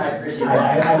 Oh, thank you. I appreciate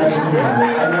that.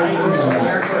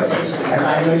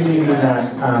 I know you mean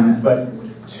that. But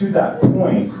to that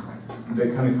point,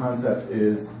 the kind of concept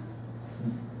is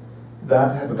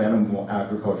that type of animal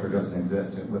agriculture doesn't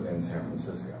exist within San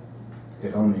Francisco.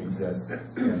 It only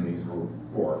exists in these,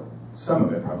 or some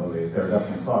of it probably. There are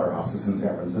definitely slaughterhouses in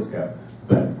San Francisco,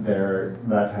 but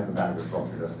that type of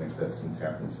agriculture doesn't exist in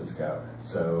San Francisco.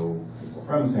 So people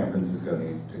from San Francisco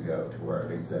need to go to where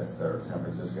it exists. They're San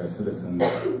Francisco citizens,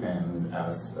 and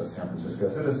as a San Francisco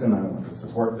citizen, I want to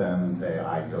support them and say,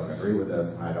 I don't agree with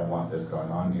this, and I don't want this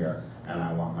going on here, and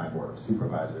I want my Board of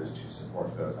Supervisors to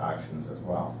support those actions as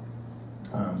well.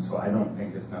 So I don't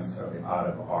think it's necessarily out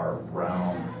of our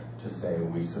realm to say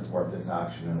we support this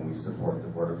action and we support the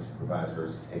Board of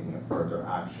Supervisors taking a further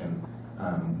action.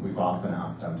 We've often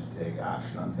asked them to take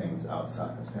action on things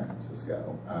outside of San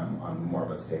Francisco on more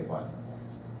of a statewide level.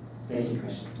 Thank you,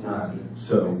 Commissioner.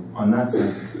 So on that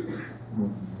sense,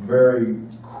 very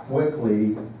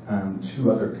quickly,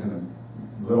 two other kind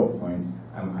of little points.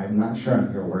 I'm not sure I'm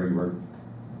here where you were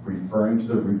referring to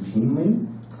the routinely.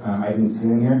 I didn't see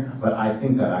it in here, but I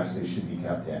think that actually should be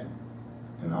kept in,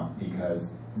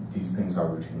 because these things are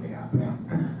routinely happening.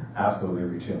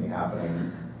 Absolutely routinely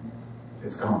happening.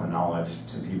 It's common knowledge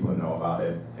to people who know about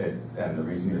it. And the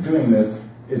reason you're doing this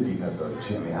is because they're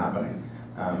routinely happening.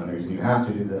 And the reason you have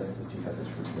to do this is because it's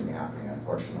routinely happening,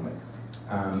 unfortunately.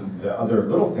 The other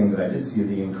little thing that I did see,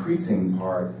 the increasing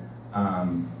part,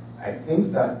 I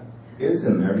think that is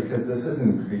in there because this is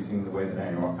increasing the way that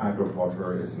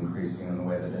agriculture is increasing, and the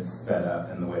way that it's sped up,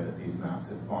 and the way that these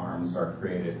massive farms are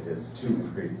created is to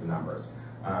increase the numbers.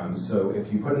 So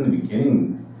if you put in the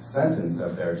beginning sentence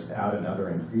of there, just add another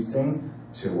increasing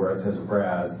to where it says,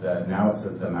 whereas now it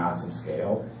says the massive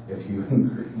scale. If you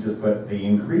just put the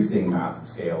increasing massive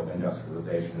scale of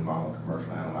industrialization and modern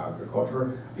commercial animal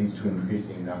agriculture leads to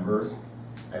increasing numbers,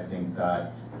 I think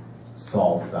that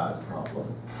solves that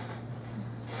problem.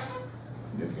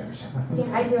 If you understand what I'm saying.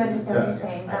 Yeah, I do understand what you're Okay,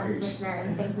 saying, Commissioner,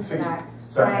 and thank you for that.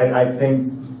 So I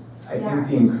think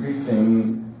the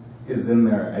increasing is in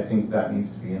there. I think that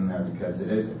needs to be in there because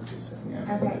it is increasing,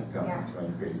 and it is going to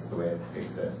increase the way it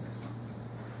exists.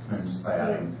 And just by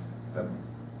adding,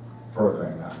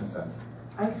 furthering that in a sense.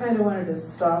 I kind of wanted to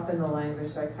soften the language,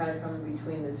 so I kind of come in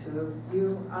between the two of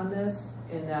you on this,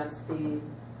 and that's the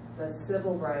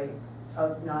civil right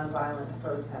of nonviolent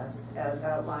protest as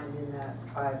outlined in that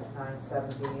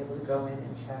 597, being able to go in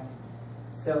and check.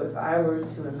 So if I were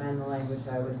to amend the language,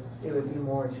 it would be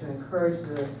more to encourage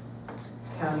the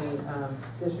county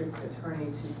district attorney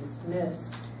to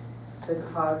dismiss the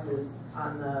causes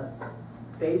on the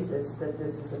basis that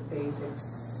this is a basic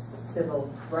civil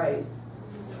right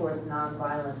towards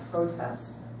nonviolent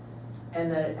protest, and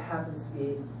that it happens to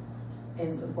be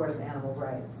in support of animal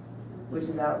rights, which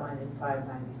is outlined in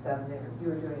 597.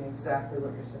 You're doing exactly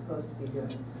what you're supposed to be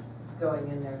doing, going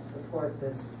in there to support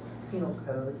this penal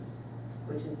code,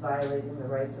 which is violating the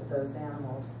rights of those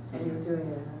animals, and you're doing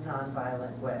it in a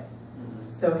non-violent way.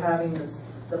 So having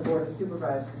the Board of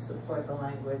Supervisors support the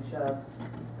language of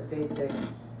the basic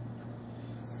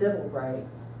civil right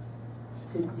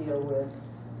to deal with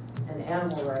an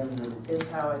animal right is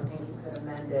how I think you could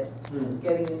amend it,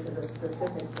 getting into the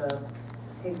specifics of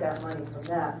take that money from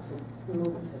that to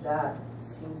move into that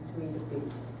seems to me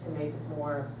to make it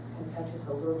more contentious,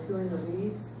 a little too in the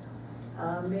weeds,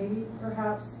 maybe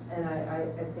perhaps. And I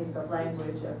think the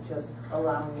language of just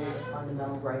allowing you the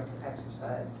fundamental right to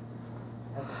exercise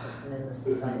as a person in the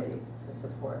society to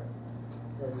support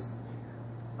this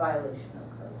violation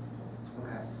of code.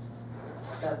 Okay.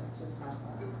 That's just my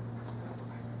thought.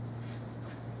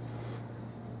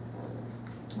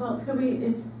 Well, could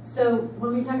we, so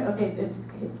when we talk, okay,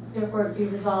 therefore it be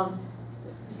resolved,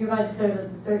 hereby declare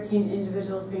that the 13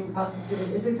 individuals being prosecuted,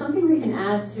 is there something we can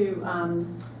add to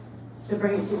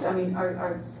bring it to, I mean,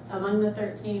 are among the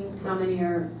 13, how many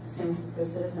are San Francisco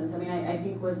citizens? I mean, I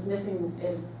think what's missing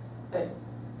is, but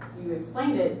you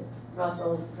explained it,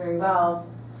 Russell, very well,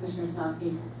 Commissioner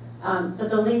Wisnowski, but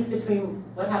the link between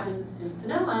what happens in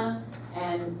Sonoma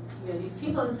and these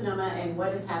people in Sonoma and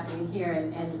what is happening here,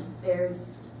 and there's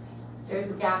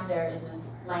a gap there in this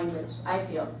language, I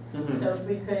feel. Mm-hmm. So if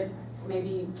we could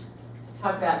maybe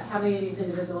talk about how many of these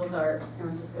individuals are San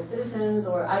Francisco citizens,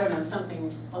 or I don't know,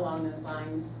 something along those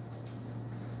lines.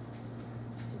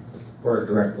 Or a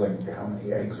direct link to how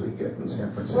many eggs we get in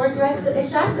San Francisco. Or direct,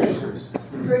 exactly.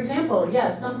 For example,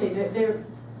 yes, something that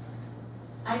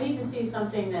I need to see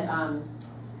something that,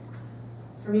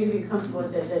 for me to be comfortable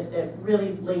with it, that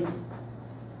really links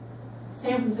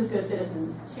San Francisco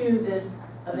citizens to this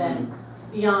event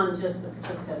beyond just the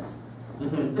participants.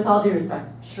 Mm-hmm. With all due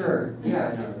respect. Sure.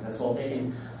 Yeah. No, that's well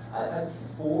taken.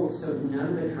 So none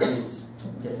of the current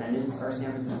defendants are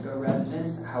San Francisco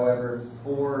residents. However,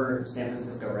 4 San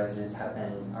Francisco residents have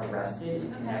been arrested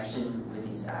in connection with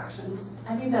these actions.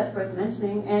 I think that's worth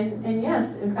mentioning, and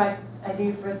yes, in fact, I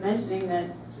think it's worth mentioning that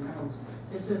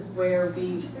this is where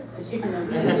the chicken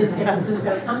of in San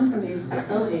Francisco comes from, these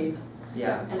facilities.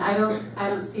 Yeah. And I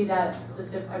don't see that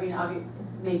specific. I mean,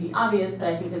 maybe obvious, but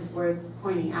I think it's worth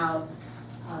pointing out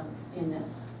in this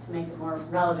to make it more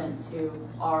relevant to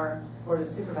our Board of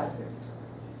Supervisors.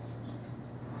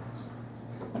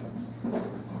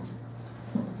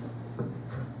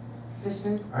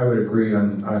 Commissioners? I would agree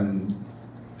on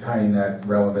tying that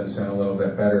relevance in a little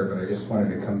bit better, but I just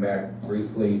wanted to come back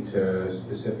briefly to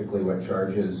specifically what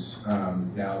charges,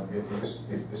 now,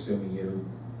 if assuming you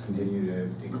continue to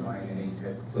decline any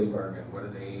type of plea bargain, what are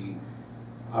they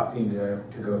opting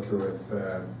to go through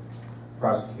with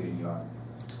prosecuting you on?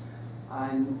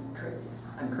 I'm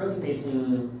currently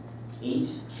facing 8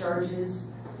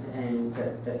 charges, and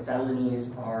the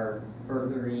felonies are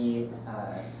burglary,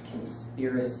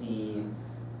 conspiracy,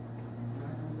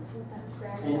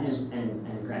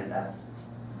 and grand theft.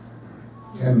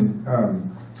 And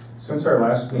since our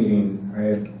last meeting, I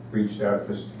had reached out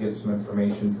just to get some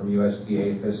information from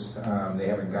USDA APHIS. They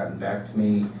haven't gotten back to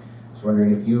me. I was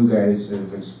wondering if you guys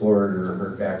have explored or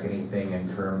heard back anything in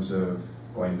terms of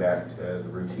going back to the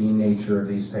routine nature of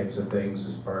these types of things.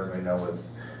 As far as I know, with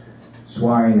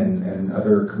swine and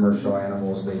other commercial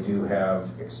animals, they do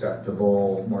have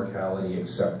acceptable mortality,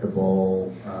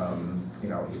 acceptable,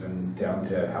 even down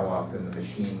to how often the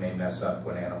machine may mess up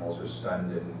when animals are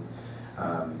stunned and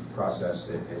processed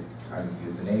at time of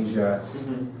euthanasia.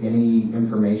 Mm-hmm. Any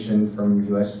information from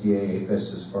USDA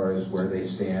APHIS as far as where they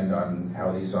stand on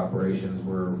how these operations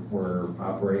were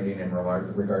operating in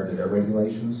regard to their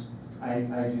regulations? I do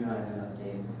not have an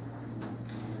update.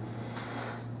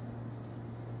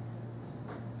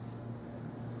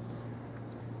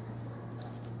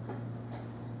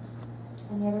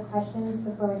 Any other questions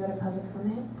before we go to public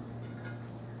comment?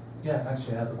 Yeah,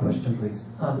 actually, I have a question, please.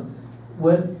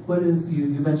 What is, you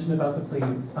mentioned about the plea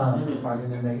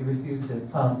bargain and that you refused it.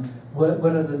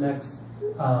 What are the next,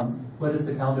 what does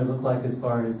the calendar look like as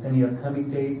far as any upcoming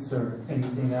dates or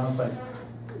anything else? Like,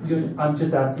 I'm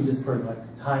just asking just for like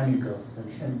timing goes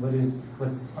and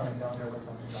what's on the calendar, what's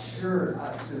on the calendar?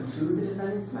 Sure. So 2 of the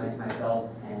defendants, myself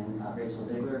and Rachel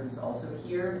Ziegler, who's also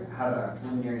here, have a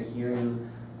preliminary hearing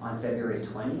on February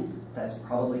 20th. That's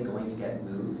probably going to get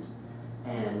moved.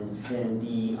 And then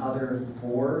the other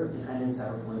 4 defendants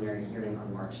have a preliminary hearing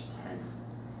on March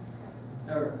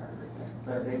 10th. Or,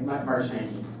 sorry, March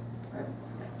 19th. Right?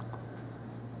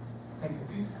 Thank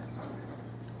you.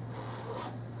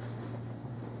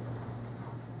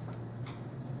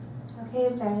 Okay,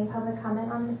 is there any public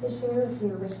comment on this issue? If you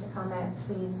wish to comment,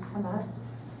 please come up.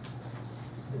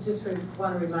 I just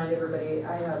want to remind everybody,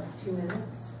 I have 2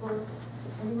 minutes for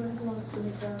anyone who wants to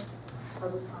make a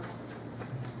public comment.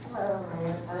 Hello, my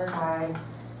name is Heather Hyde.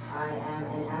 I am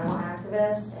an animal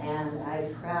activist and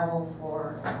I travel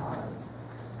for a cause.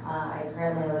 I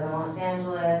currently live in Los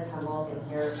Angeles, Humboldt, and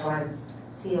here, so I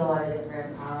see a lot of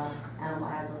different animal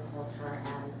agriculture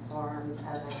and farms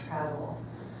as I travel.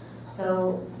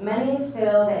 So many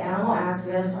feel that animal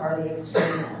activists are the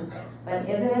extremists, but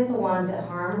isn't it the ones that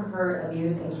harm, hurt,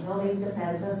 abuse, and kill these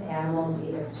defenseless animals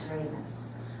the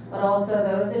extremists? But also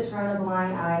those that turn a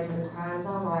blind eye to the crimes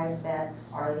on life that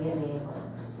are the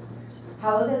enablers.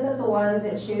 How is it that the ones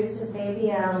that choose to save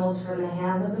the animals from the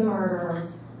hands of the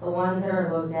murderers, the ones that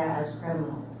are looked at as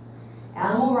criminals?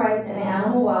 Animal rights and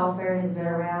animal welfare has been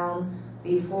around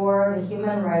before the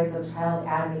human rights of child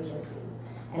advocacy.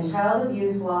 And child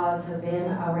abuse laws have been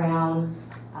around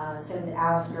since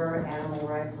after animal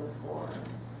rights was formed.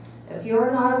 If you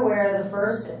are not aware, the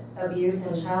first abuse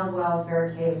and child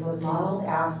welfare case was modeled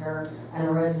after an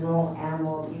original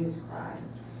animal abuse crime.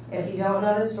 If you don't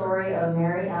know the story of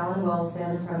Mary Ellen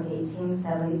Wilson from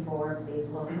 1874, please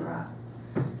look her up.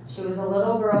 She was a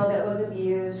little girl that was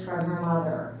abused from her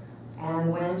mother.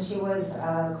 And when she was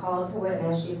called to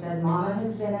witness, she said, "Mama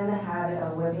has been in the habit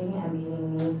of whipping and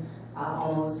beating me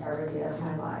almost every day of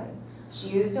my life. She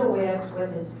used to whip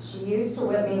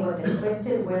me with a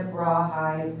twisted whip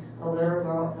rawhide," the little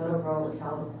girl would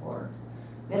tell the court.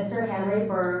 Mr. Henry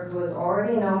Berg, who was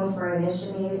already known for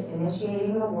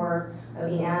initiating the work of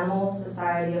the Animal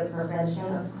Society of Prevention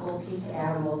of Cruelty to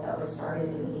Animals that was started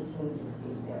in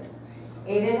 1866,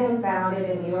 aided and founded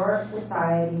a New York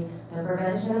society. The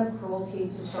Prevention of Cruelty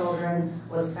to Children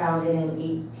was founded in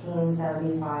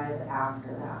 1875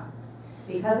 after that.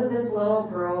 Because of this little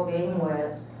girl being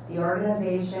whipped, the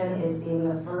organization is deemed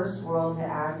the first world to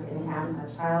act in a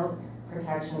child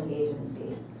protection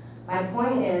agency. My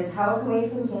point is, how can we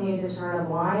continue to turn a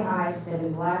blind eye to the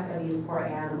neglect of these poor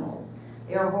animals?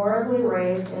 They are horribly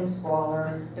raised in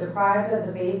squalor, deprived of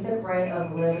the basic right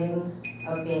of living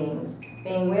of beings.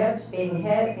 Being whipped, being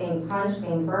hit, being punched,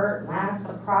 being burnt, lack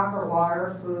of proper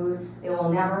water, food, they will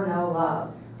never know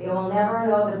love. They will never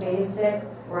know the basic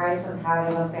rights of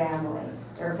having a family.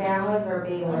 Their families are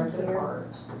being ripped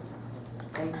apart.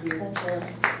 Thank you. Thank you.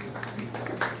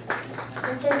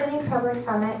 If there's any public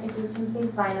comment, if you can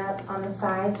please line up on the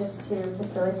side just to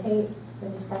facilitate the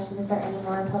discussion. Is there any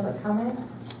more public comment?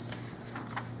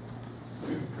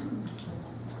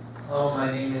 Hello,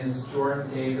 my name is Jordan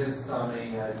Davis. I'm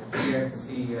a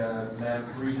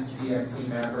recent DXC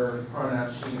member, pronoun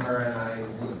she, her, and I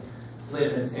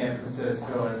live in San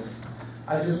Francisco. And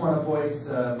I just want to voice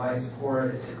my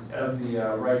support of the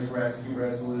Right to Rescue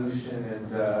resolution. And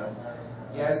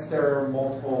yes, there are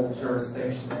multiple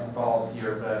jurisdictions involved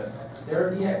here, but there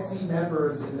are DXC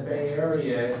members in the Bay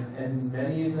Area, and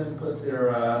many of them put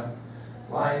their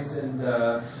lives and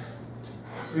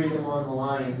freedom on the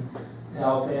line to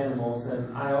help animals.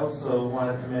 And I also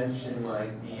wanted to mention,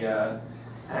 like, the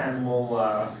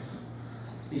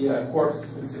the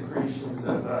corpses and secretions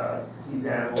of these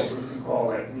animals, which we call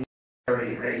like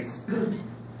race,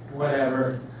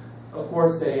 whatever. Of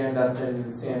course, they end up in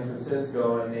San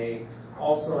Francisco, and they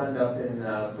also end up in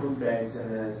food banks.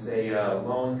 And as a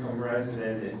low-income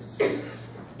resident, it's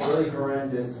really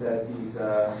horrendous that these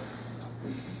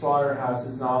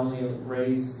slaughterhouses not only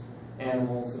raise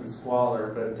animals in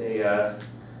squalor, but they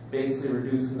basically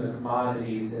reduce them to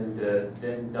commodities and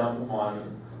then dump them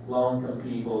on low-income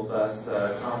people, thus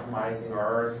compromising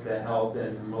our earth, the health,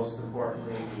 and most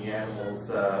importantly, the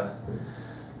animals.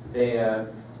 They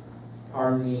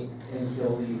harm and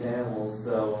kill these animals.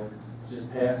 So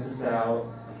just pass this out.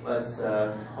 Let's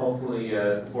hopefully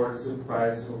the Board of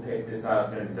Supervisors will pick this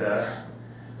up, and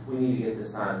we need to get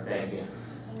this on. Thank you.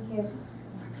 Thank you.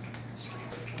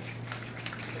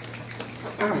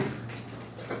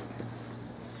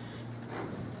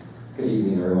 Good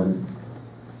evening, everyone.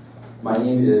 My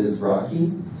name is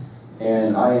Rocky,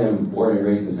 and I am born and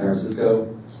raised in San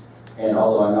Francisco. And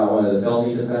although I'm not one of the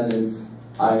felony defendants,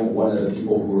 I'm one of the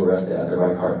people who were arrested at the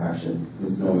right car action in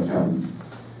Sonoma County.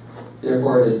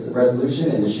 Therefore, this resolution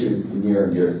and issue is near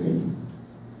and dear to me.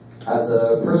 As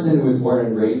a person who was born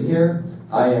and raised here,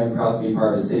 I am proud to be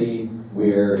part of a city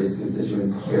where its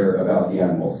constituents care about the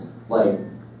animals, like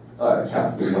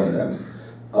cats being one of them.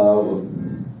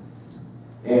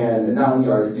 And not only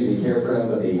do they care for them,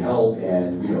 but they help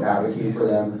and advocate for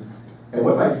them. And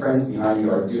what my friends behind me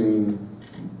are doing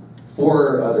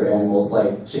for other animals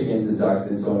like chickens and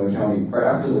ducks in Sonoma County are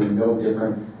absolutely no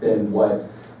different than what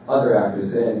other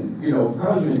actors and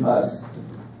probably even us.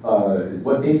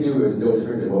 What they do is no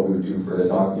different than what we would do for the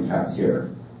dogs and cats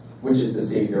here, which is to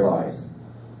save their lives.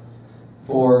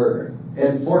 For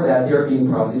that, they're being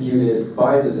prosecuted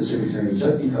by the district attorney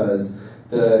just because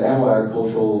the animal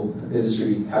agricultural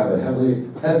industry have a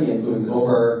heavy influence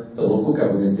over the local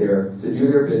government there to do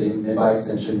their bidding, and by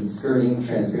extension, skirting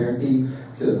transparency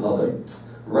to the public.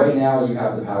 Right now, you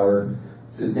have the power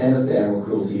to stand up to animal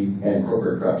cruelty and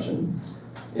corporate corruption.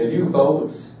 If you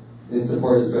vote in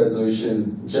support of this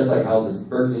resolution, just like how this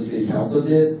Berkeley City Council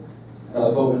did,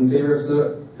 vote in favor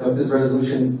of this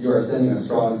resolution, you are sending a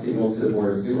strong signal to the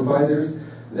Board of Supervisors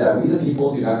that we the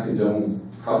people do not condone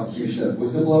prosecution of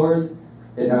whistleblowers,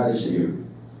 and neither should you.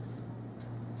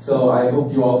 So I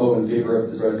hope you all vote in favor of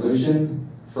this resolution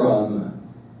from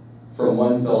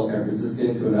one fellow San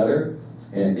Franciscan to another.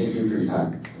 And thank you for your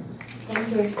time. Thank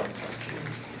you.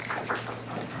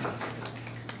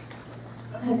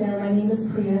 Hi there, my name is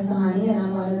Priya Sahani, and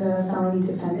I'm one of the felony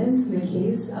defendants in the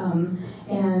case.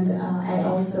 I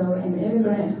also am an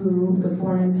immigrant who was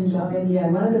born in Punjab, India.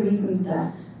 And one of the reasons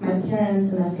that my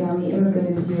parents and my family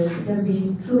immigrated here is because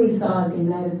we truly saw the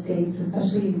United States,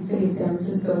 especially the city of San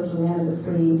Francisco, as the land of the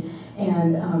free.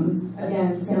 And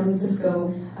again, San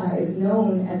Francisco is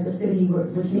known as the city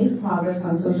which makes progress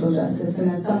on social justice.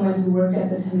 And as someone who worked at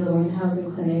the Tenderloin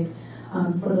Housing Clinic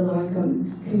for the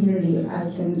low-income community, I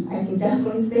can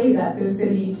definitely say that this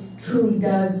city truly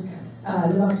does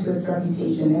live up to its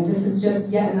reputation. And this is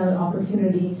just yet another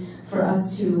opportunity for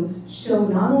us to show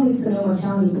not only Sonoma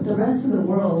County, but the rest of the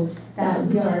world that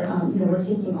we are, we're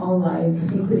taking all lives,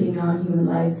 including non-human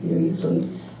lives, seriously.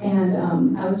 And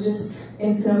I was just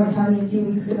in Sonoma County a few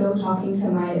weeks ago talking to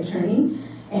my attorney,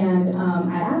 and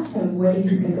I asked him, what do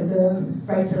you think of the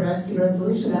right to rescue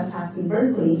resolution that passed in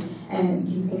Berkeley, and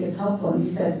do you think it's helpful? And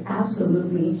he said,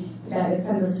 absolutely, that it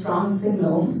sends a strong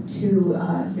signal to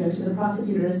to the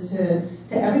prosecutors, to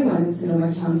everyone in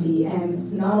Sonoma County.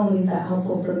 And not only is that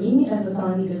helpful for me as a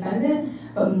felony defendant,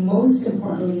 but most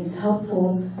importantly, it's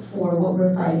helpful for what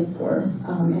we're fighting for.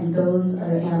 And those are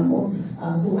the animals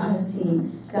who I have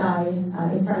seen die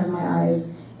in front of my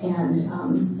eyes, and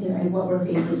and what we're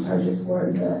facing charges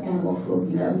for, the animal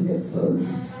cruelty that we've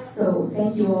exposed. So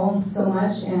thank you all so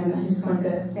much, and I just wanted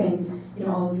to thank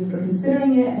all of you for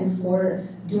considering it and for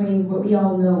doing what we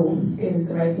all know is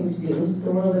the right thing to do.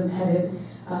 The world is headed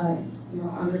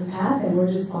on this path, and we're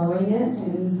just following it.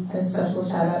 And a special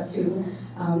shout out to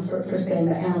for saying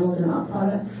that animals are not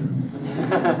products.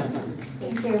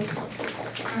 Thank you.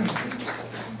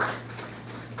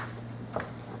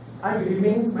 Hi, good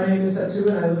evening. My name is Satu,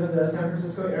 and I live in the San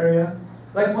Francisco area.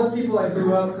 Like most people, I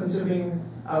grew up consuming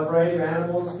a variety of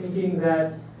animals, thinking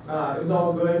that it was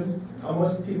all good.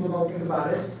 Most people don't think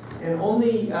about it. And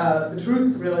only the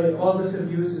truth, really, of all this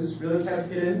abuse is really kept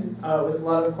hidden with a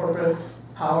lot of corporate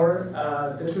power.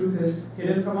 The truth is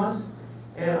hidden from us.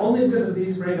 And only because of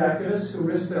these brave activists who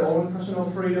risk their own personal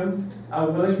freedom,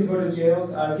 willing to go to jail,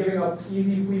 giving up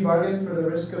easy plea bargain for the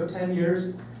risk of 10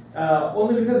 years,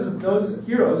 only because of those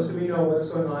heroes do we know what's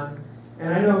going on.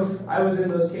 And I know if I was in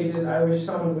those cages, I wish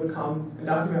someone would come and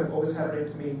document what was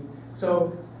happening to me.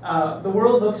 So the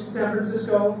world looks to San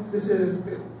Francisco. This is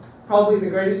probably the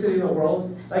greatest city in the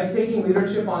world, like taking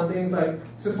leadership on things like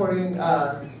supporting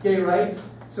gay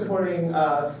rights, supporting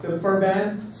the fur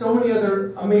ban. So many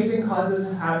other amazing causes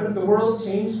have happened. The world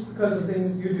changed because of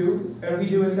things you do and we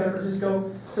do in San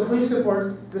Francisco. So please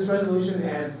support this resolution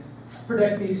and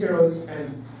protect these heroes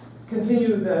and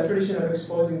continue the tradition of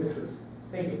exposing the truth.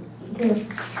 Thank you. Thank you.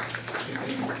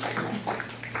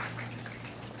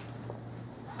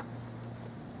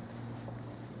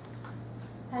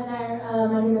 Hi there,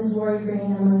 my name is Lori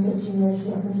Green. I'm a 15-year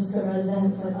San Francisco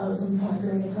resident, so I thought it was important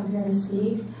for me to come here and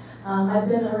speak. I've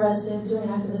been arrested doing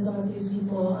activism with these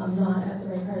people, not at the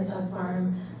Ray Party Duck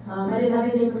Farm. I didn't have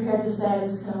anything prepared to say, I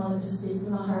just kind of wanted to speak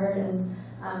from the heart and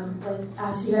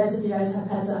ask you guys if you guys have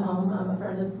pets at home. A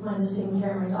friend of mine is taking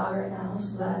care of my dog right now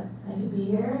so that I could be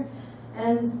here.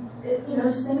 And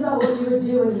just think about what you would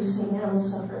do when you've seen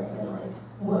animals suffering, and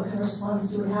what kind of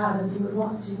response you would have if you would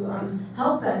want to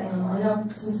help that animal. I know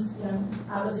since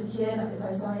I was a kid, if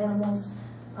I saw animals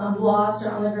lost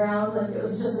or on the ground, it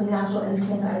was just a natural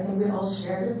instinct that I think we all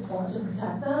shared to want to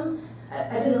protect them.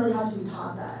 I didn't really have to be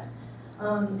taught that.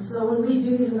 So when we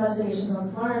do these investigations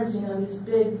on farms, these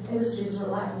big industries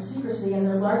rely on secrecy, and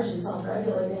they're largely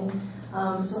self-regulating.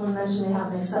 Someone mentioned they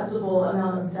have an acceptable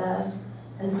amount of death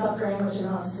and suffering, which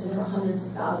amounts to hundreds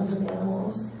of thousands of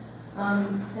animals.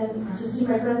 And to see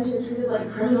my friends here treated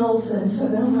like criminals in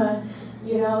Sonoma,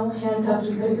 handcuffed,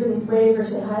 we couldn't wave or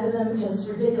say hi to them. It's just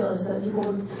ridiculous that people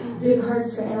with big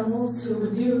hearts for animals who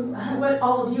would do what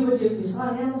all of you would do if you saw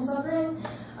an animal suffering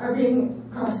are being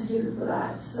prosecuted for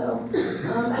that. So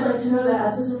I'd like to know that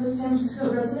as a San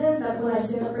Francisco resident, that when I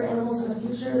stand up for animals in the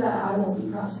future, that I won't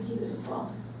be prosecuted as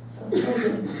well. So thank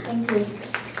you. Thank you.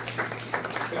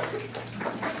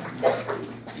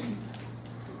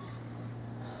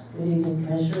 Good evening,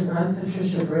 Commissioners. I'm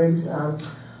Patricia Briggs.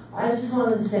 I just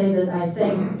wanted to say that I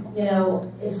think,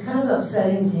 it's kind of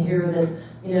upsetting to hear that,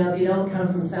 if you don't come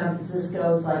from San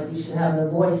Francisco, it's like you should have a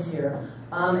voice here.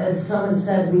 As someone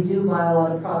said, we do buy a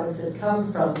lot of products that come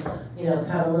from,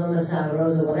 Petaluma, Santa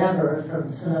Rosa, whatever,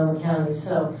 from Sonoma County.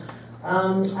 So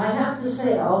I have to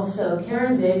say also,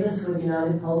 Karen Davis with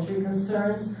United Poultry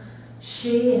Concerns,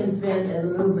 she has been in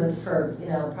the movement for,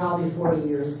 probably 40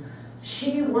 years.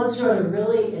 She once wrote a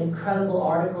really incredible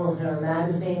article in her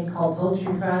magazine called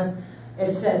Poultry Press,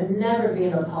 It said, never be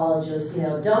an apologist,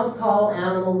 don't call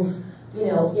animals,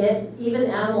 even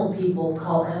animal people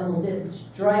call animals, it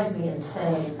drives me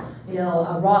insane.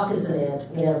 A rock is an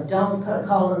it, don't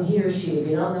call them he or she. If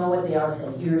you don't know what they are,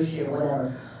 say he or she or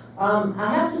whatever.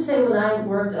 I have to say, when I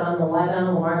worked on the live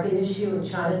animal market issue in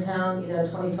Chinatown,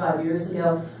 25 years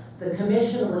ago, the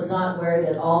commission was not worried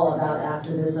at all about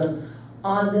activism.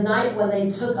 On the night when they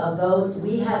took a vote,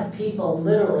 we had people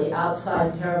literally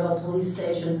outside Terrebonne Police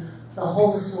Station. The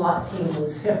whole SWAT team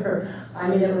was there. I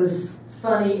mean, it was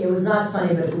funny. It was not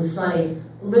funny, but it was funny.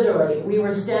 Literally, we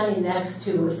were standing next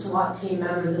to SWAT team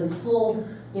members in full,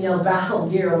 battle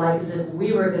gear, like as if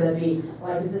we were going to be,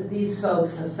 like as if these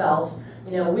folks have felt.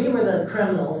 We were the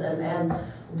criminals, and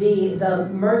the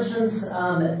merchants,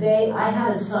 I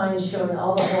had a sign showing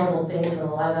all the horrible things in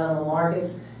the live animal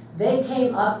markets. They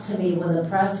came up to me when the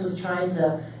press was trying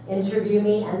to interview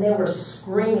me, and they were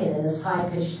screaming in this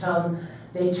high-pitched tone.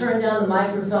 They turned down the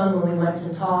microphone when we went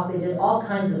to talk. They did all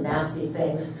kinds of nasty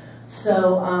things.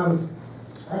 So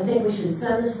I think we should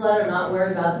send this letter, not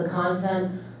worry about the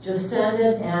content. Just send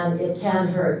it, and it can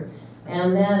hurt.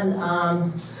 And then,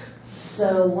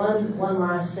 so one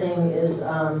last thing is,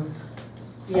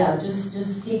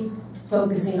 just keep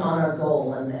focusing on our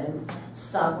goal and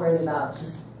stop worrying about,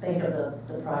 just think of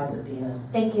the prize at the end.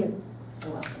 Thank you.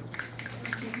 You're welcome.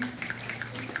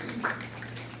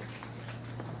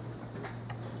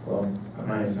 Well,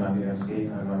 my name is Matthew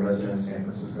Dembski. I'm a resident of San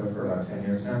Francisco for about 10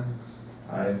 years now.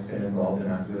 I've been involved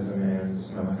in activism in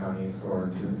Sonoma County for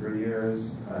 2 to 3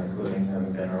 years, including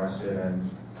having been arrested and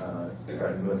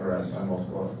threatened with arrest on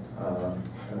multiple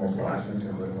actions,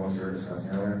 including ones we were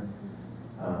discussing earlier.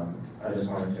 I just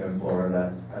wanted to implore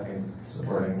that I think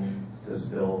supporting this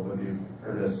bill would be,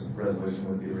 or this resolution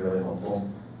would be really helpful.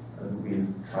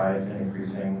 We've tried an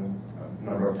increasing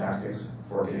number of tactics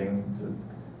for getting the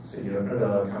city of, or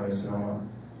the county of Sonoma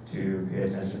to pay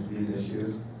attention to these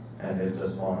issues, and it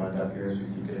just fallen on deaf ears. We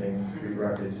keep getting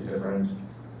redirected to different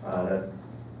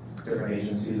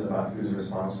agencies about who's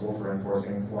responsible for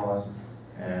enforcing laws,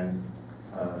 and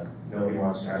nobody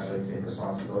wants to actually take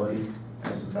responsibility.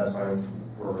 And so that's why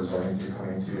we're resorting to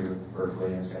coming to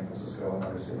Berkeley and San Francisco and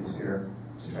other cities here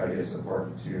to try to get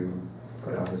support to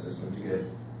put on the system to get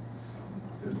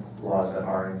the laws that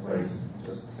are in place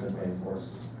just simply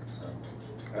enforced. So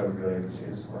I would really appreciate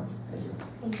your support. Thank you.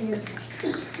 Thank you.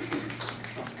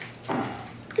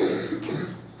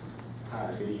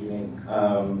 Hi, good evening.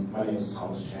 My name is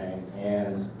Thomas Chang,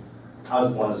 and I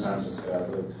was born in San Francisco. I've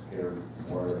lived here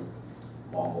for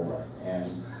my whole life,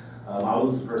 and I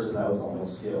was the person that was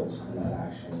almost killed in that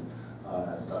action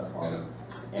at the duck farm.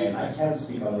 And I can't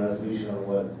speak on the resolution or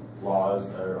what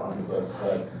laws are on the books,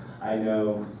 but I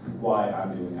know why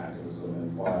I'm doing activism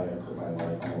and why I put my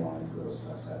life on the line for those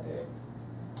ducks that day.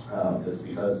 It's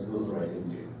because it was the right thing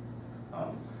to do.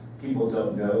 People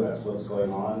don't know that's what's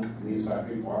going on in these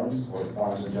factory farms, or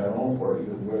farms in general, or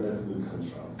even where their food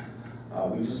comes from.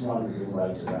 We just want to bring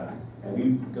light to that. And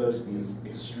we go to these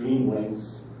extreme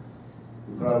lengths.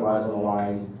 We put our lives on the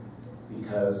line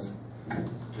because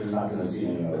they're not going to see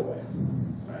any other way,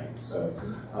 right? So,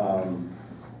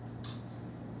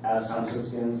 as San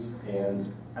Franciscans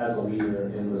and as a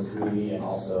leader in this community and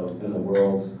also in the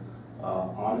world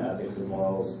on ethics and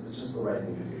morals, it's just the right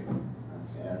thing to do.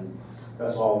 And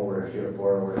that's all we're here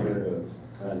for. We're here to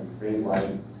kind of bring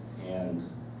light and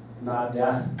not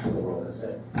death to the world. That's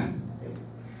it. Thank you.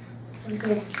 Thank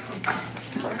you.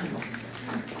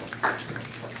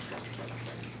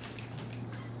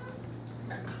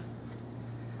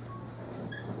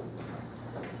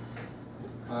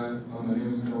 Hi, my name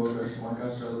is Noah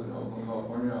Lancaster. I live in Oakland,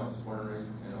 California. I was born and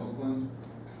raised in Oakland.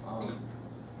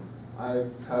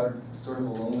 I've had sort of a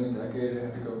lonely decade. I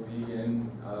had to go vegan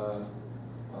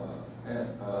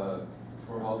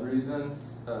for health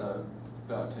reasons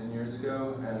about 10 years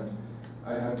ago, and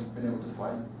I haven't been able to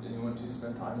find anyone to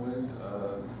spend time with.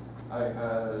 I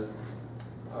had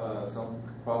some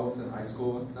problems in high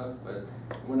school and stuff, but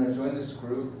when I joined this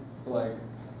group, like,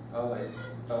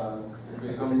 it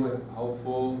becomes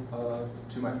helpful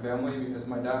to my family, because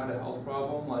my dad had a health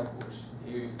problem, which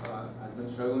he has been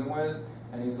struggling with,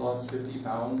 and he's lost 50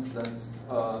 pounds since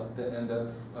the end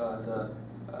of the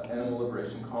Animal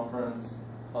Liberation Conference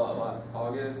last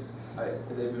August.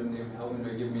 They've been helping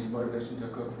to give me motivation to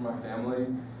cook for my family,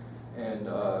 and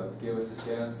give us a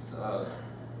chance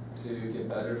to get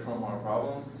better from our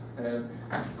problems, and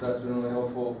so that's been really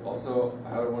helpful. Also, I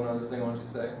had one other thing I want to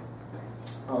say.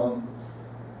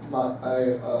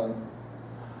 My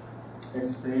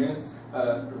experience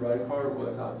at the Right Part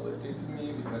was uplifting to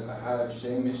me because I had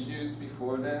shame issues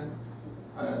before then,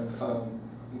 and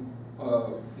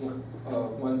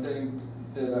one thing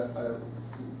that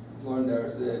I learned there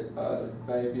is that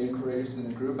by being courageous in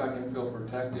the group, I can feel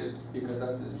protected, because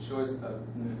that's a choice,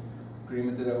 an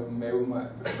agreement that I made with my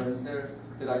friends there,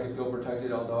 that I could feel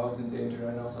protected although I was in danger,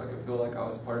 and also I could feel like I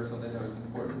was part of something that was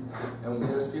important. And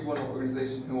there's people in the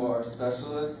organization who are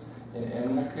specialists in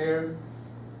animal care,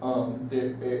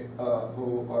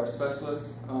 who are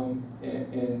specialists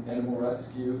in animal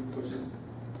rescue, which is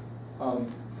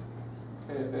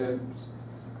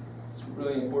it's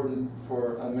really important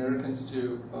for Americans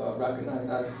to recognize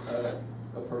as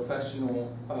a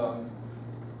professional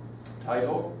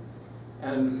title.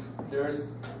 And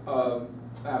there's an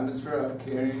atmosphere of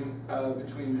caring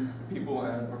between people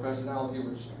and professionality,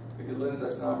 which it lends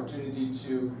us an opportunity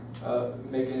to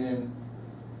make an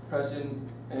impression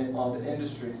on the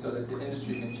industry, so that the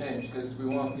industry can change, because we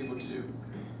want people to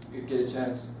get a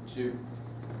chance to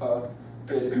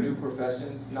get new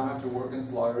professions, not have to work in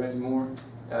slaughter anymore,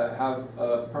 have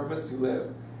a purpose to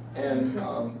live. And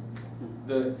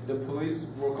the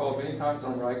police were called many times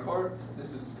on right card.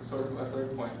 This is sort of a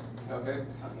third point, okay?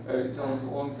 It's almost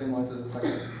along the same lines as the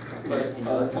second. But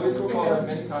the police were called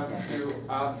many times to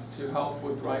ask to help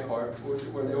with right card,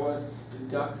 where there was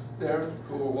ducks there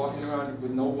who were walking around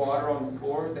with no water on the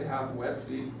floor. They have wet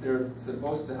feet. They're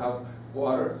supposed to have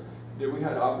water. That we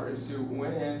had operatives who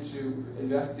went in to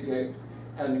investigate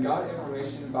and got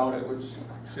information about it, which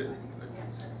should.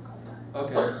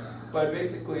 Okay, but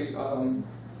basically,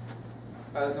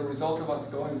 as a result of us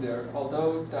going there,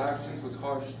 although the actions was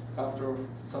harsh after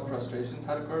some frustrations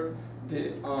had occurred,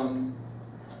 the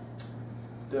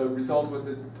result was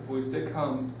that the police did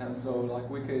come, and so like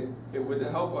we could, with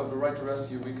the help of the right to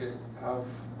rescue, we could have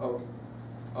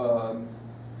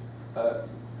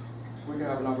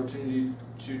an opportunity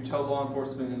to tell law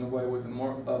enforcement in a way with a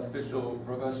more official,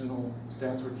 professional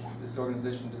stance, which this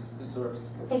organization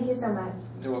deserves. Thank you so much.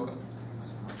 You're welcome.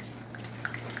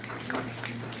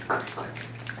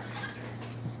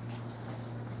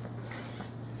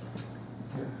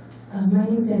 My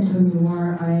name is Antonio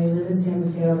Moore. I live in San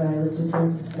Mateo, but I lived in San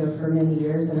Francisco for many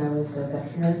years, and I was a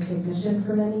veterinary technician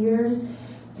for many years.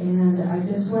 And I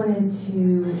just wanted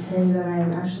to say that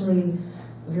I'm actually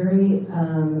very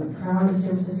proud of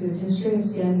San Francisco's history of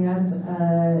standing up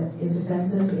in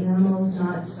defense of animals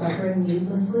not suffering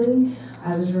needlessly.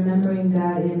 I was remembering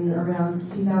that in around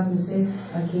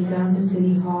 2006, I came down to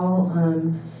City Hall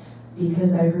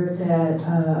because I heard that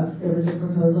there was a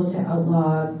proposal to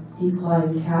outlaw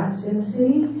declawing cats in the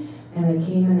city, and I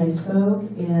came and I spoke,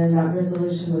 and that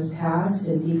resolution was passed,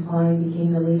 and declawing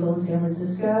became illegal in San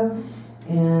Francisco,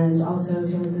 and also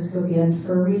San Francisco banned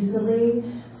fur recently.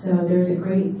 So there's a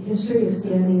great history of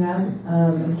standing up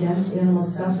against animal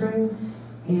suffering,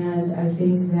 and I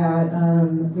think that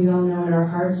we all know in our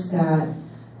hearts that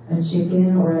a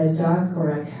chicken or a duck or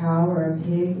a cow or a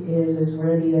pig is as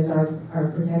worthy as our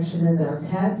protection as our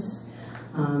pets.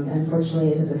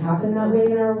 Unfortunately, it doesn't happen that way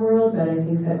in our world, but I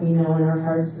think that we know in our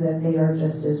hearts that they are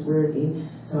just as worthy.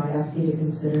 So I ask you to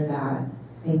consider that.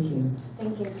 Thank you.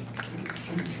 Thank you.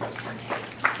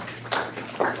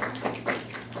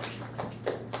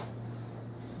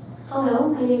 Hello,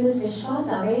 my name is Vishwa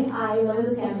Dave. I live in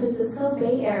the San Francisco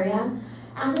Bay Area.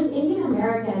 As an Indian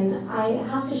American, I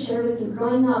have to share with you,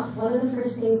 growing up, one of the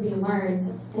first things we learned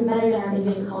that's embedded in our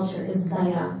Indian culture is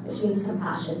daya, which means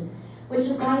compassion, which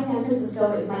is why San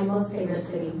Francisco is my most favorite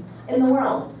city in the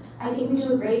world. I think we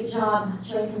do a great job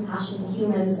showing compassion to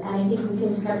humans, and I think we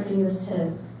can start doing this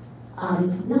to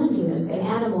non-humans and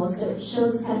animals to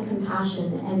show this kind of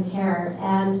compassion and care.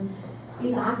 And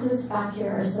these activists back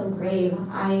here are so brave.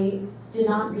 I did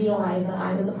not realize that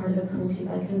I was a part of the cruelty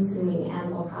by consuming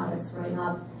animal products growing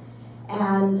up.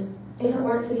 And if it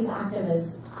weren't for these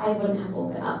activists, I wouldn't have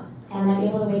woken up. And I'm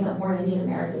able to wake up more Indian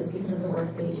Americans because of the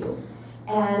work they do.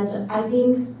 And I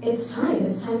think it's time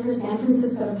for San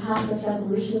Francisco to pass this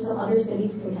resolution so other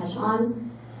cities can catch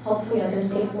on. Hopefully other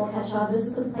states will catch on. This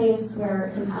is the place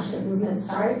where compassionate movements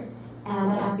start.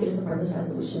 And I ask you to support this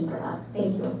resolution for that.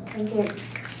 Thank you. Thank you.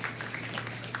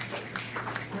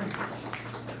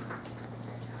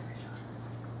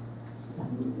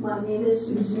 My name is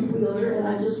Susan Wheeler, and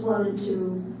I just wanted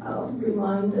to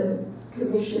remind the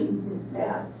commission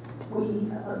that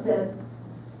that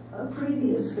a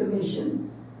previous commission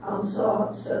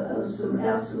saw some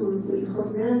absolutely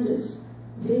horrendous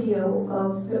video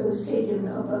that was taken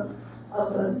of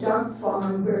a duck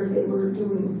farm where they were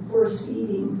doing force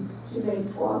feeding to make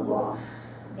foie gras,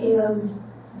 and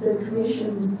the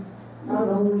commission not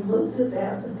only looked at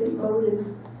that, but they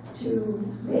voted to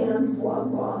ban foie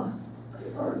gras.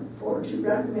 Or to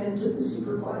recommend to the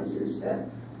supervisors that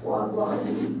foie gras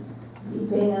be be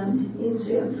banned in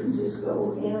San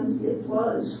Francisco, and it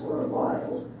was for a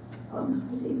while. I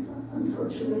think,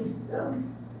 unfortunately,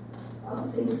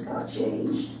 things got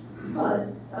changed. But,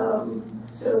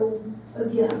 so,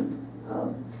 again,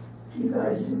 you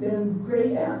guys have been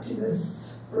great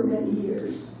activists for many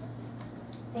years.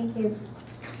 Thank you.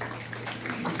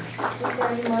 Is there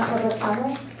any more public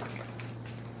comment?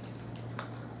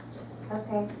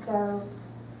 Okay, so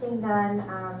seeing none,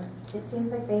 it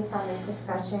seems like based on this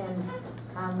discussion,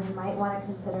 we might want to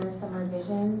consider some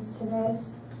revisions to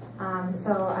this.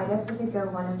 So I guess we could go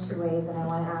one of two ways, and I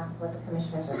want to ask what the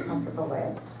commissioners are comfortable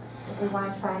with. If we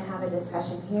want to try and have a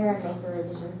discussion here and make the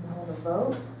revisions and hold a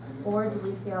vote, or do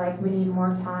we feel like we need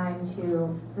more time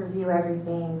to review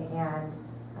everything and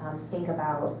think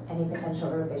about any potential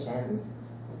revisions?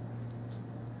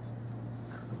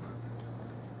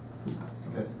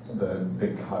 I guess the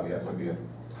big caveat would be a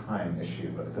time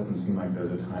issue, but it doesn't seem like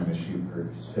there's a time issue per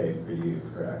se for you,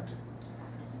 correct?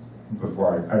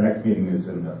 Before our next meeting is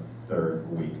in the 3rd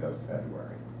week of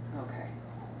February. Okay.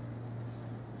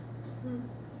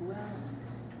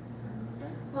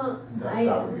 Well,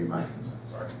 That would be my concern,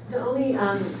 sorry. the only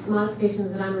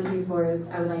modifications that I'm looking for is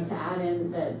I would like to add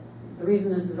in that the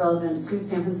reason this is relevant to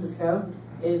San Francisco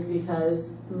is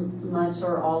because much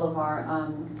or all of our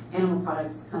animal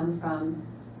products come from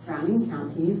surrounding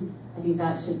counties. I think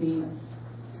that should be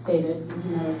stated,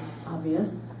 even though it's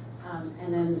obvious.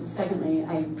 And then secondly,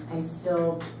 I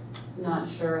still not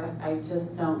sure, I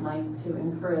just don't like to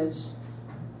encourage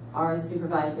our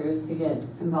supervisors to get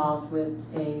involved with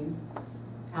a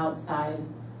outside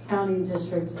county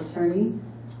district attorney.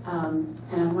 And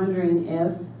I'm wondering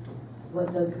if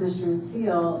what the commissioners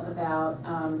feel about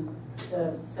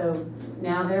so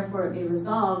now therefore it be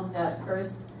resolved that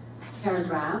first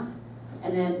paragraph,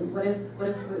 and then what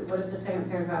if the second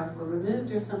paragraph were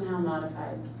removed or somehow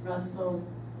modified? Russell,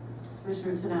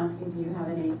 Commissioner Tanowski, do you have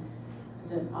any,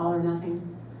 is it all or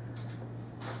nothing?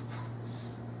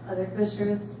 Other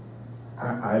commissioners?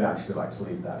 I'd actually like to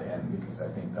leave that in because I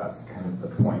think that's kind of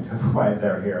the point of why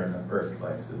they're here in the first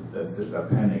place, is this is a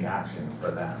pending action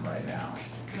for them right now.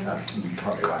 That's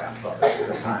probably why I thought that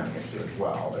the timing issue as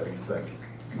well. Is that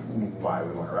why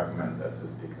we want to recommend this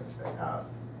is because they have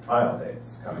trial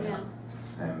dates coming up.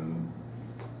 And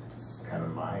it's kind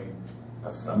of my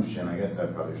assumption, I guess I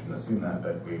probably shouldn't assume that,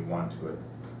 but we want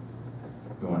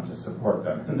to support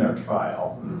them in their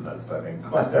trial. And that's, I think,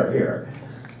 why they're here.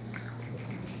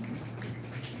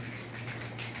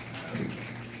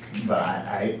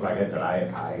 But like I said,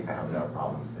 I have no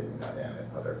problem stating that in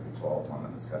if other people want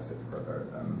to discuss it further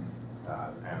than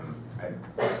that. And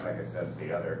like I said,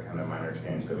 the other kind of minor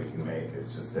change that we can make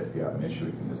is just if you have an issue,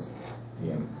 we can just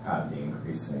add the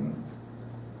increasing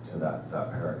to that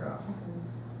paragraph.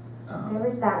 There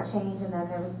was that change, and then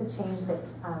there was the change that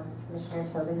Commissioner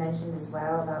Tobin mentioned as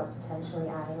well about potentially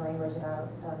adding language about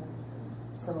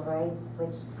civil rights,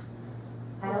 which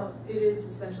well, it is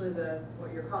essentially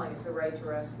what you're calling it, the right to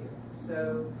rescue.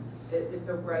 So it's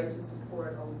a right to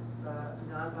support a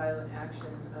nonviolent action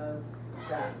of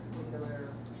that particular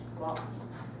law.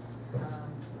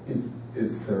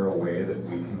 Is there a way that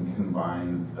we can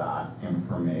combine that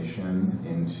information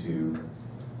into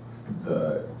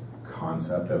the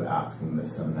concept of asking the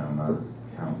Sonoma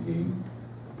County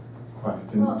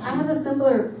question? Well, I have a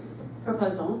simpler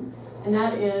proposal, and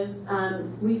that is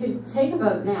we could take a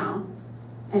vote now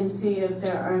and see if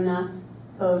there are enough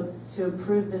votes to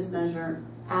approve this measure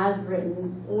as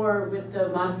written, or with the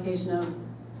modification of,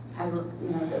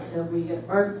 that we get,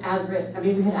 or as written. I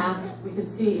mean, we could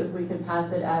see if we could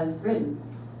pass it as written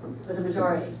with a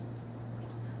majority.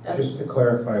 Just to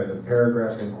clarify, the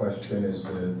paragraph in question is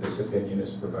this opinion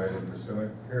is provided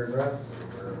pursuant paragraph?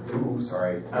 Ooh,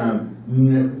 sorry.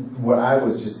 What I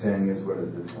was just saying is, what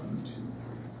is it? 1, 2.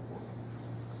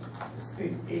 It's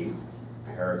the 8th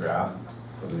paragraph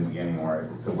from the beginning,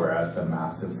 whereas the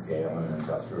massive scale and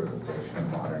industrialization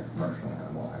of modern commercial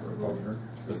animal agriculture.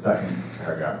 It's the second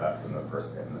paragraph up from the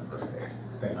first page.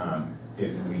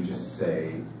 If we just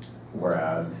say,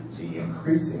 whereas the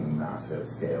increasing massive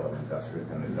scale of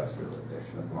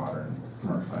industrialization of modern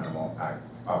commercial animal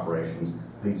operations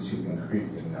leads to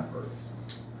increasing numbers.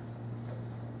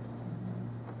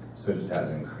 So just add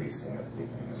increasing at the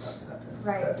beginning of that sentence.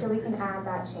 right, so we can add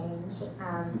that change.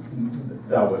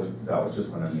 That was just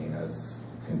one of Nina's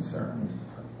concerns.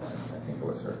 I think it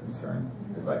was her concern.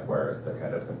 Is like, whereas the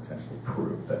kind of essentially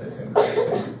proof that it's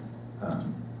increasing.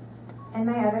 And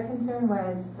my other concern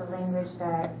was the language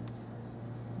that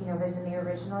was in the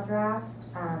original draft.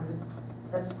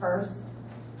 The first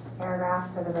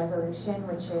paragraph for the resolution,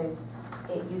 which is,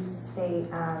 it used to state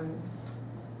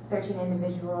 13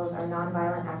 individuals are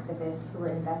nonviolent activists who were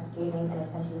investigating and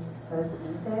attempting to expose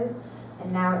abuses.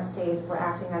 And now it states we're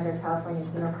acting under California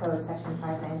Penal Code Section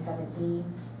 597E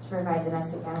to provide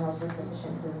domestic animals with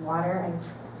sufficient food and water. And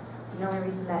the only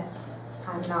reason that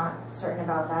I'm not certain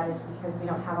about that is because we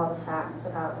don't have all the facts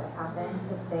about what happened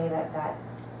to say that that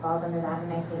falls under that.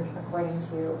 And I think according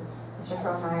to Mr.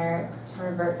 Frohmeyer, to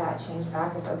revert that change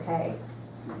back is okay.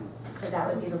 So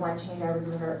that would be the one change I would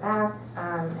revert back.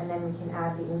 And then we can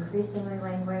add the increasingly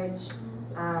language.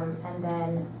 And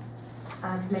then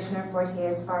Commissioner Fortier,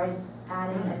 as far as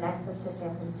adding a nexus to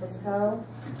San Francisco,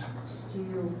 do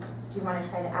you want to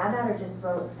try to add that or just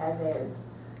vote as is?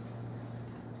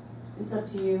 It's up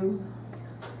to you,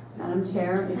 Madam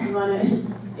Chair. If you want to,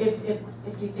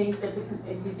 if you think that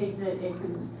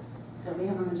that we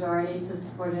have a majority to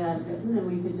support it as written, then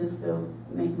we could just go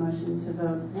make a motion to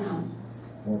vote now.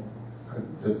 Well,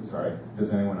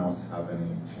 does anyone else have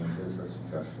any changes or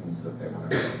suggestions that they want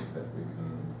to make that we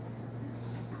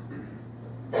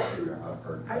can figure out?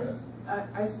 Or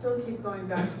I still keep going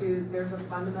back to there's a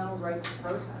fundamental right to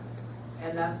protest,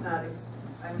 and that's not.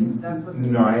 I mean, that's what.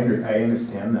 No, I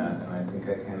understand that, and I think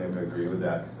I kind of agree with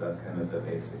that because that's kind of the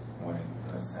basic point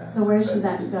in a sense. So where should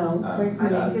that go? I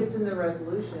think it's in the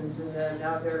resolutions, and then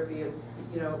now there be,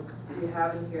 you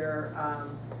have in here.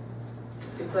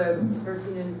 Declare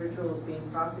 13 individuals being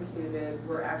prosecuted.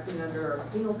 We're acting under a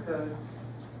penal code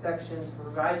section to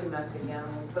provide domestic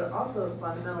animals, but also a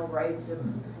fundamental right to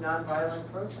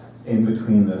nonviolent protest. In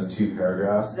between those two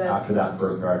paragraphs, after that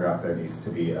first paragraph, there needs to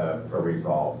be a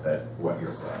resolve that what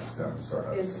you're saying, some sort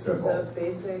of civil. It's a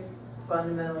basic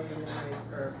fundamental human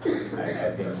right.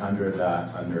 I think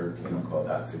under penal code,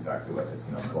 that's exactly what the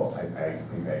penal code, I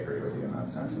think I agree with you in that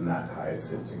sense, and that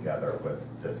ties it together with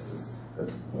this is the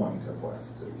point of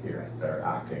what's here. They're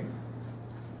acting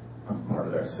on part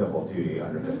of their civil duty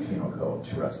under this penal code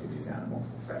to rescue these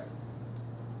animals. That's right.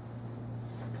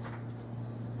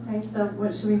 Okay, so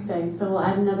what should we say? So we'll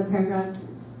add another paragraph.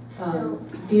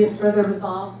 Be it further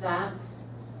resolved that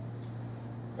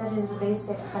that is the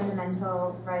basic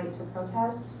fundamental right to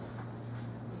protest.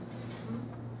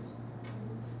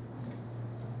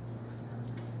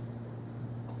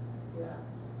 Yeah.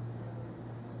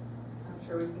 I'm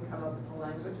sure we can come up with a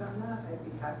language on that. I'd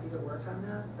be happy to work on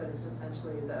that, but it's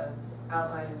essentially the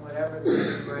outlining whatever the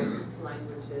right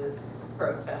language is to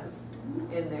protest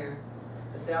in there.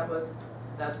 But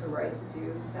that's a right to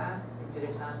do that. They did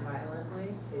it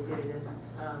non-violently. They did it in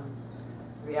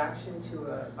reaction to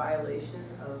a violation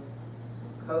of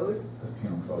code,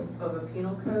 of a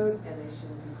penal code, and they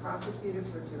shouldn't be prosecuted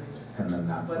for doing it. And then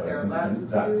that what they're allowed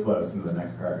to do. flows into the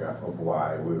next paragraph of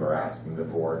why we were asking the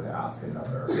board to ask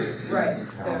another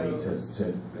county to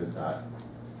does that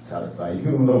satisfy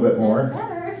you a little bit more? It's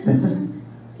better.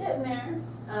 It's getting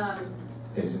there.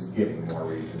 It's just giving more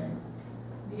reasoning.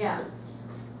 Yeah.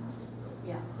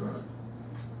 Yeah.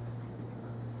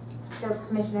 So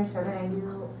Commissioner Chauvin, are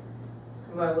you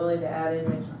willing to add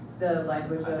in the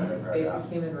language of basic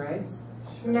human rights?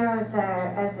 No,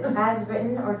 as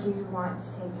written, or do you want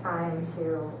to take time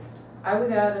to? I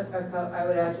would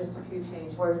add just a few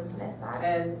changes. Wordsmith that.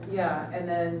 And and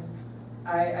then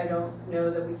I don't know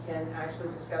that we can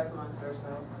actually discuss amongst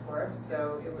ourselves, of course.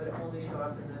 So it would only show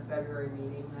up in the February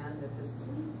meeting then,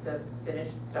 the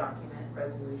finished document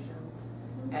resolutions,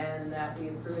 and that we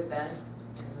approve it then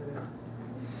and move it on.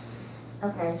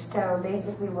 Okay, so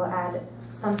basically we'll add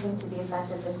something to the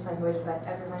effect of this language, but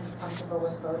everyone's comfortable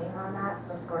with voting on that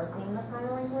before seeing the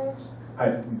final language?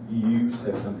 You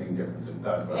said something different than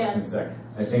that. What I was going to say.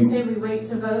 I Say think we wait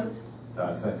to vote?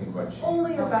 that's what she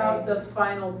Only about the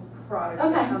final product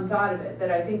that comes out of it,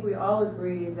 that I think we all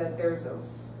agree that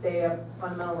they have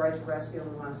fundamental right to rescue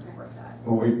and we want to support that.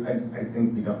 Well, I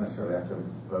think we don't necessarily have to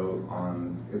vote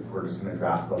on, if we're just going to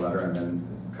draft the letter and then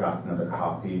draft another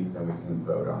copy, then we can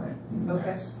vote on it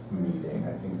next meeting.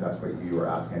 I think that's what you were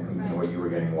asking. I think what you were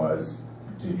getting was,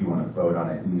 did you want to vote on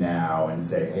it now and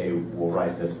say, hey, we'll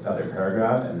write this other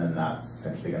paragraph, and then that's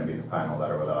essentially going to be the final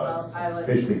letter without us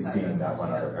officially seeing that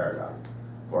one other paragraph?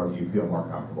 Or do you feel more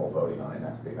comfortable voting on it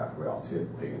next week after we all see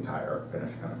the entire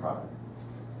finished kind of product?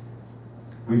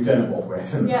 We've done it both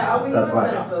ways in the past. We've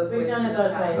done it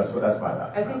both ways. That's why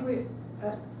that. I think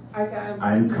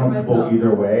I'm comfortable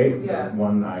either way.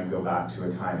 One, I go back to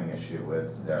a timing issue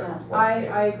with their.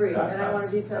 I agree, and I want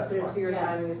to be sensitive to your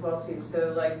timing as well too.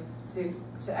 So like to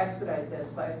expedite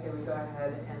this, I say we go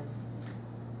ahead and.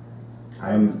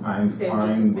 I'm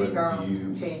fine with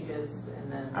you. Changes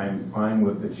and then. I'm fine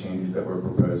with the changes that we're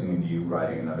proposing and you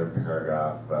writing another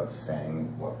paragraph of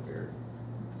saying what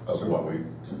we've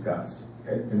discussed.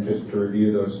 And just to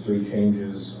review, those three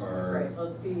changes are, Right,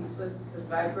 let's, because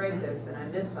if I read this and I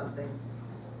missed something.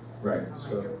 right,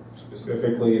 so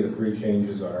specifically, the three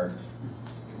changes are,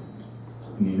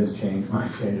 Need this change, my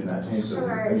change, and that change. Sure.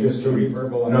 and just to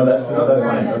reverbalize. No, that's fine,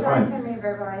 Right, that's so I fine. can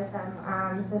reverbalize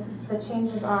them. The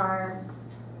changes are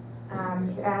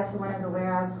to add to one of the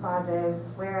whereas clauses,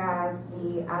 whereas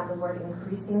add the word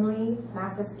increasingly,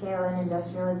 massive scale and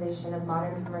industrialization of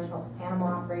modern commercial animal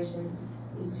operations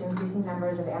leads to increasing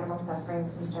numbers of animals suffering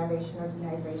from starvation or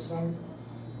dehydration.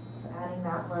 So adding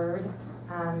that word.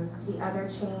 The other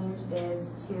change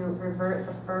is to revert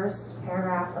the first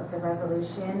paragraph of the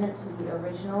resolution to the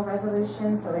original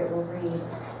resolution, so it will read,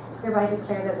 hereby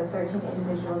declare that the 13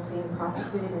 individuals being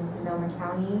prosecuted in Sonoma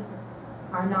County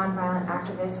are nonviolent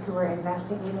activists who were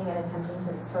investigating and attempting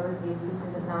to expose the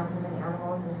abuses of non-human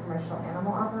animals in commercial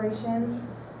animal operations.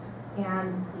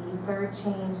 And the third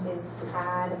change is to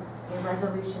add a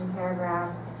resolution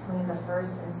paragraph between the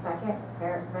first and second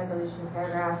resolution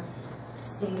paragraphs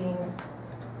stating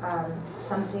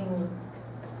something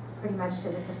pretty much to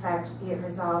this effect: be it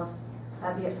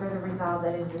further resolved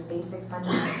that it is a basic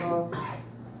fundamental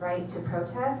right to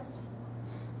protest.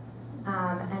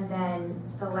 And then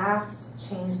the last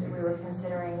change that we were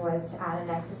considering was to add a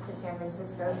nexus to San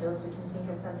Francisco. So if we can think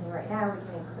of something right now, we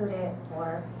can include it.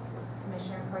 Or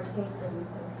Commissioner Forte, what do you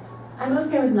think? I'm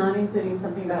okay with not including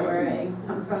something about where eggs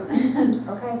come from.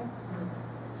 Okay.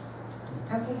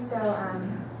 Okay, so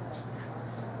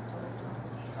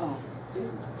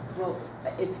Well,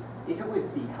 if it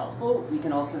would be helpful, we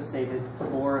can also say that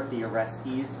 4 of the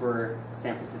arrestees were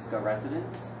San Francisco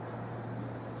residents.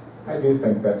 I do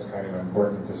think that's kind of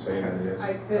important to say that it is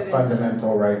a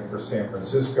fundamental right for San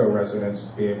Francisco residents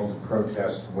to be able to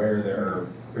protest where their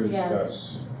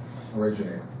foodstuffs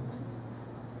originate.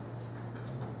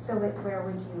 so where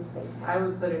would you place that? I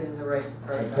would put it in the right I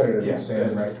protest. put it in the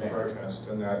same right to protest,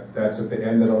 and that's at the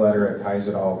end of the letter, it ties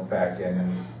it all back in.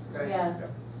 And Right. Yes.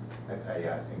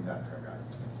 Yeah, I think that paragraph.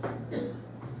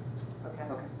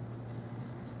 Okay.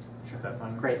 Sure, that's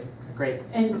fine. Great.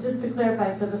 And just to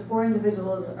clarify, so the 4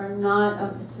 individuals are not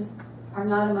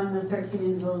among the 13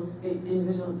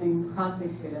 individuals being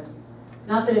prosecuted.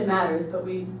 Not that it matters, but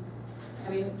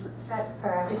That's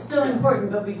correct. it's still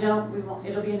important, but we won't,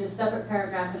 it'll be in a separate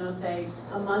paragraph and it'll say,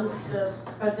 amongst the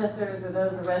protesters or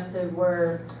those arrested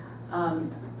were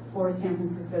 4 San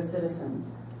Francisco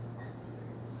citizens.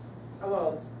 Oh,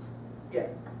 well, yeah,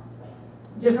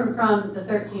 Different from the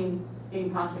 13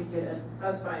 being prosecuted.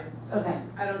 that's fine. Okay.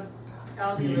 I don't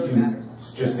think You it really can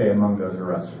matters. just say among those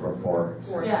arrested were 4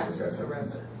 San Yeah. Francisco citizens.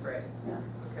 Residents, right. Yeah.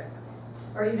 Okay.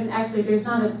 Or even, actually, there's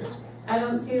not I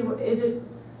don't see, is it,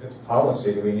 it's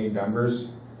policy, do we need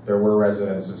numbers? There were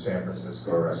residents of San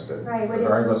Francisco arrested. Right,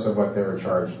 Regardless of what they were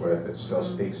charged with, it still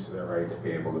speaks to their right to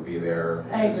be able to be there.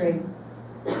 I agree.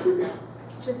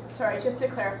 Just to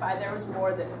clarify, there was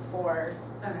more than 4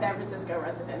 Okay. San Francisco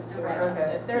residents who were Okay.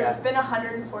 arrested. There's Yeah. been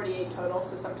 148 total,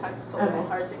 so sometimes it's a little Okay.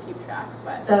 hard to keep track.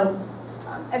 But So,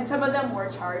 and some of them were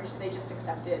charged; they just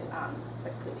accepted the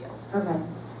plea deals. okay.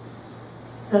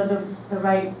 So the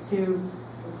right to,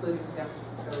 Including San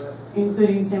Francisco residents.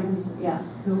 including San Francisco, yeah,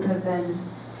 who have been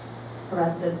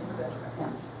arrested. Yeah.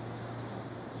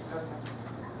 Okay.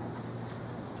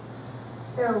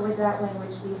 So would that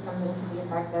language be something to the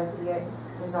effect of, be it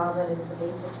resolved that it is a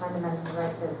basic fundamental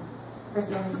right for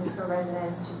San Francisco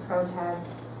residents to protest,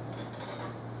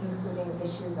 including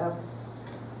issues of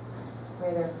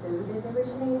where their food is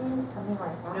originating, something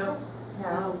like that? No.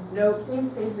 No? No. Can you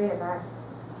please read it back?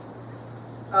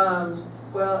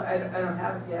 Well, I don't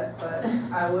have it yet, but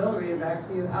I will read it back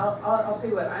to you. I'll tell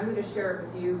you what, I'm going to share it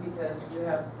with you because you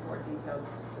have more detailed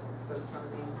specifics of some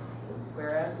of these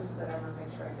whereases that I want to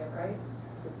make sure I get right.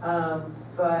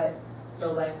 But the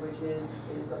language is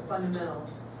a fundamental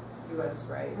U.S.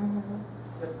 right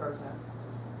to protest.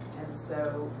 And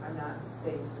so I'm not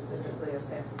saying specifically a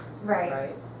San Francisco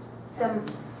right. So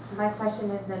my question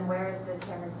is then, where is this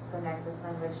San Francisco nexus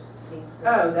language to be included?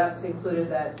 Oh, that's included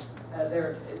that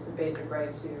it's a basic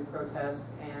right to protest,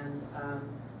 and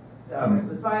that right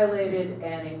was violated,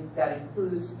 and that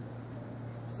includes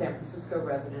San Francisco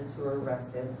residents who are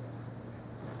arrested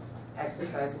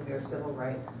exercising their civil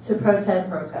right To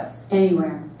protest.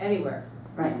 Anywhere. Anywhere.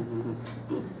 Right.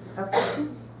 Okay.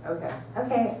 Okay.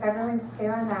 Okay, if everyone's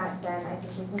clear on that, then I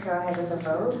think we can go ahead with the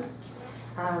vote.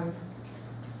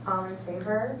 All in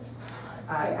favor?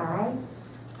 Say aye.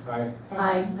 Aye.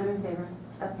 Aye, I'm in favor.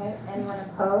 Okay, anyone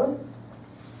opposed?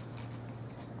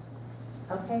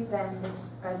 Okay, then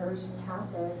this resolution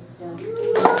passes.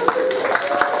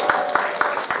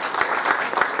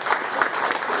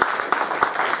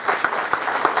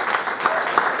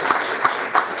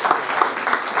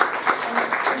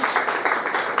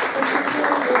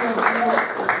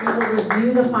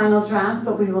 review the final draft,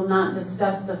 but we will not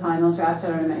discuss the final draft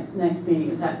at our next meeting.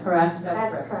 Is that correct?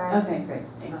 That's correct. Okay, great.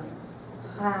 Thank you.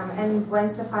 And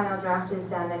once the final draft is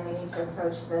done, then we need to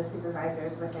approach the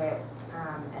supervisors with it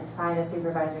and find a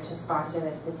supervisor to sponsor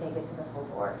this to take it to the full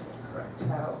board. Correct.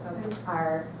 So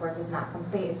our work is not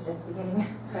complete, it's just beginning.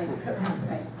 Right.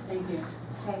 Right. Thank you.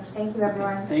 Okay, thank you,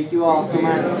 everyone. Thank you all so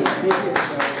much.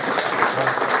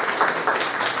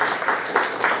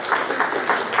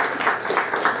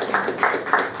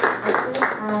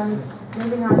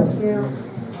 Moving on to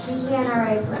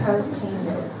GGNRA proposed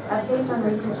changes. Updates on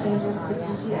recent changes to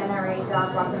GGNRA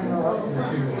dog walking rules.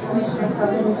 Commissioner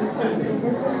Cohen, would you please read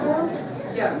this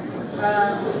issue? Yes.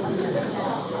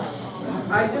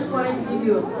 I just wanted to give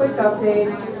you a quick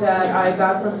update that I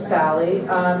got from Sally.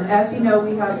 As you know,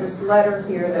 we have this letter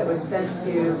here that was sent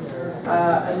to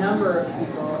a number of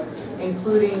people,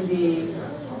 including the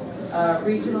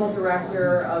regional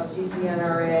director of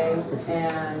GGNRA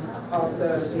and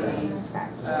also the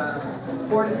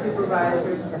Board of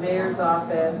Supervisors, the mayor's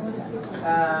office,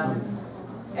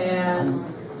 and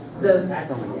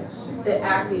the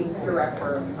acting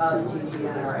director of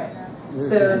GGNRA.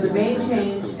 So the main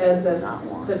change is that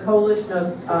the coalition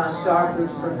of dog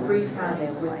groups from 3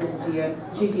 counties within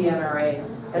GGNRA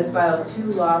has filed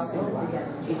 2 lawsuits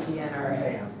against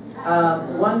GGNRA.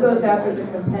 One goes after the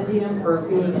compendium for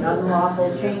being an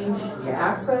unlawful change to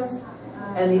access,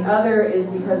 and the other is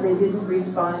because they didn't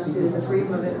respond to the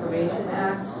Freedom of Information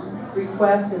Act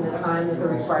request in the time that they're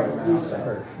required to do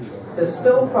so.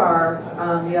 So far,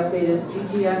 the update is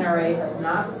GGNRA has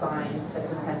not signed the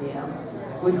compendium,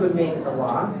 which would make it the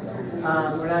law.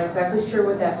 We're not exactly sure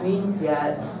what that means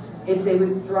yet. If they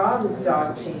withdraw the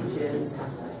dog changes,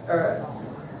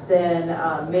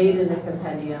 then made in the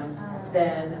compendium,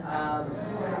 then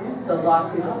the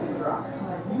lawsuit will be dropped.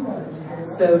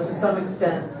 So to some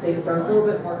extent, things are a little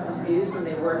bit more confused than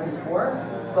they were before,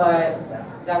 but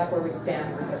that's where we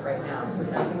stand with it right now. So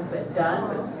nothing's been done,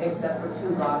 but except for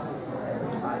 2 lawsuits that have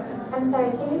been filed. I'm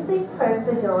sorry, can you please close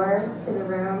the door to the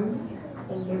room?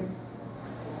 Thank you.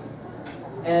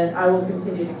 And I will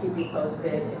continue to keep you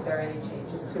posted if there are any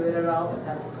changes to it at all, but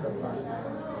nothing so far,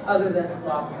 other than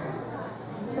lawsuits.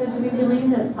 So do we believe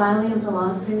that filing of the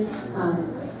lawsuits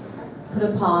put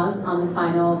a pause on the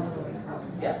final?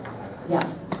 Yes. Yeah.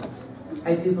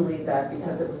 I do believe that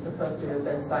because it was supposed to have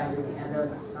been signed at the end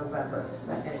of November,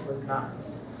 and it was not.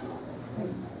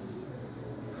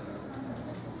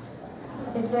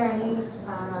 Is there any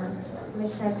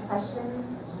commissioners'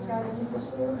 questions regarding this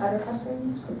issue? Other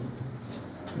questions?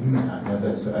 You may not know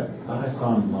this, but I thought I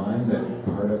saw online that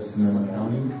part of Sonoma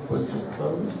County was just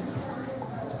closed.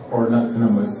 Or not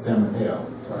Sonoma, was San Mateo,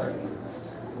 sorry.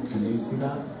 Did you see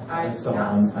that? I saw it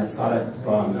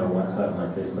on their website, on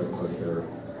their Facebook post, or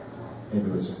maybe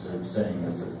it was just saying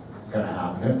this is going to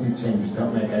happen. If these changes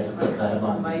don't make, I just put the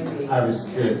headline. Might be. I was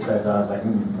just curious because I was like,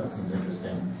 that seems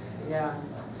interesting. Yeah.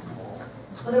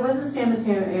 Well, there was a San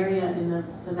Mateo area in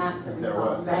the maps that we There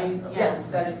saw, was. right? Yes,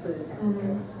 that includes San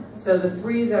Mateo. So the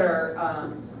 3 that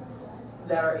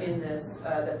are in this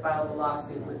that filed the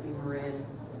lawsuit would be Marin,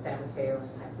 San Mateo, and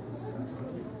San Francisco.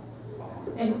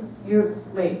 And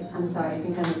wait, I'm sorry, I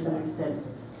think I misunderstood.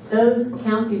 Those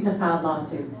counties have filed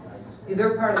lawsuits.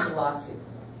 They're part of the lawsuit.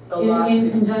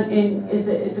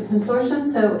 It's a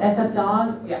consortium, so SF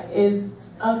Dog is,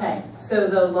 okay. So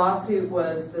the lawsuit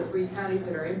was the 3 counties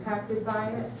that are impacted by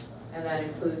it, and that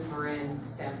includes Marin,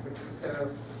 San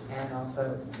Francisco, and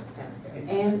also San Mateo.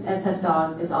 And SF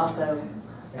Dog is also.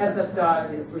 SF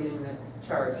Dog is leading the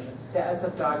charge. The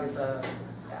SF Dog is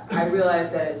I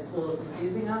realize that it's a little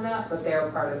confusing on that, but they're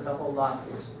part of the whole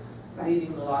lawsuit,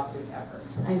 leading the lawsuit effort.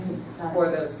 I see. For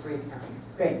those 3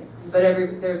 counties. Great. But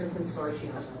there's a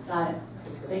consortium. Got it.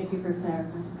 Thank you for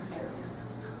clarifying.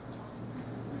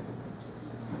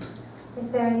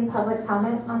 Is there any public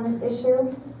comment on this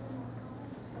issue?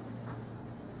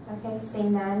 Okay,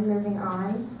 seeing none, moving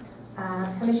on.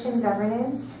 Commission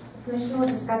governance. Commission will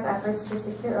discuss efforts to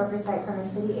secure oversight from a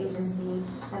city agency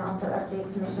and also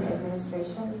update commission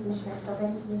administration. Commissioner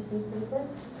Coben, can you please lead this?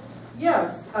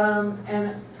 Yes,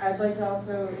 and I'd like to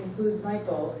also include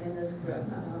Michael in this,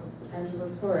 Angelo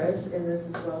Torres in this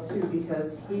as well too,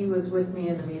 because he was with me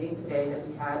in the meeting today that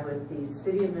we had with the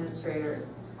city administrator's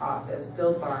office,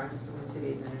 Bill Barnes from the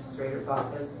city administrator's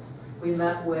office. We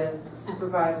met with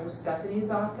Supervisor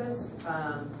Stephanie's office.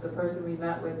 The person we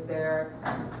met with there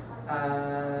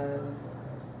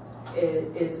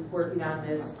is working on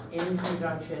this in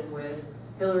conjunction with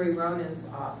Hillary Ronan's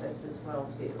office as well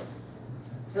too.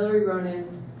 Hillary Ronan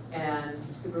and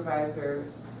Supervisor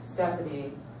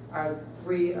Stephanie are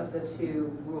 3 of the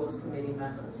 2 Rules Committee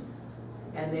members.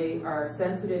 And they are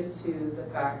sensitive to the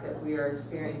fact that we are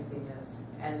experiencing this.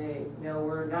 And they know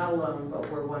we're not alone, but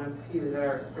we're one of few that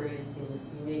are experiencing this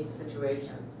unique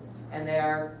situation. And they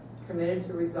are committed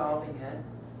to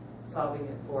solving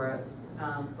it for us.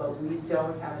 But we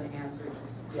don't have an answer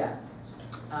just yet.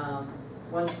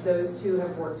 Once those two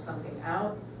have worked something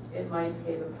out, it might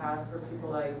pave a path for people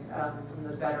like from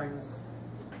the Veterans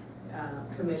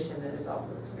Commission that is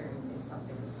also experiencing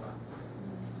something as well.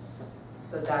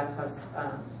 So that's how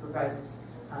Supervisor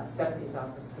Stephanie's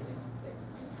office came in.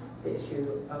 The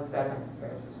issue of Veterans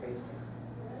Affairs was raised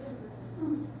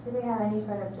here. Do they have any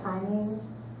sort of timing,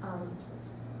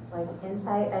 like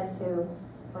insight as to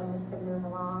when this could move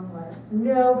along, or?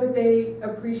 No, but they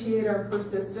appreciate our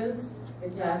persistence,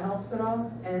 if that helps at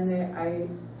all. And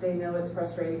they know it's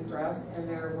frustrating for us, and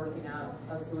they're working out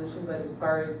a solution. But as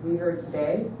far as we heard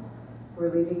today,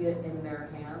 we're leaving it in their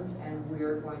hands, and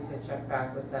we're going to check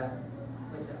back with them.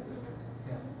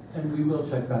 Yeah, and we will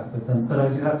check back with them. But I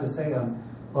do have to say,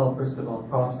 well, first of all,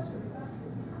 props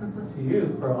to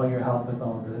you for all your help with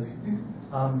all of this.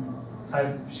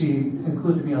 She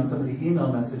included me on some of the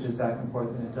email messages back and forth,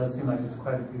 and it does seem like it's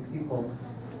quite a few people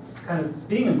kind of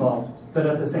being involved, but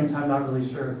at the same time not really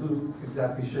sure who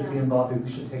exactly should be involved, who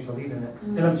should take the lead in it.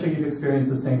 And I'm sure you've experienced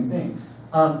the same thing.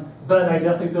 But I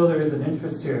definitely feel there is an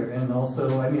interest here, and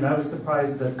also, I mean, I was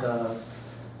surprised that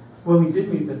when we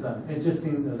did meet with them, it just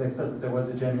seemed, as I said, that there was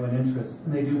a genuine interest,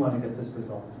 and they do want to get this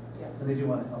resolved. Yes. And they do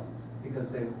want to help, because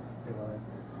they want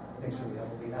to make sure we have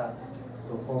what we have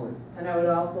to go forward. And I would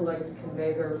also like to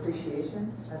convey their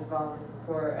appreciation as us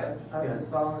as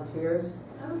volunteers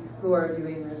who are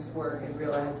doing this work, and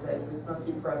realize that this must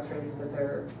be frustrating, but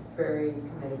they're very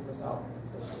committed to solving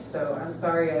this issue. So I'm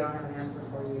sorry I don't have an answer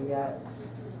for you yet.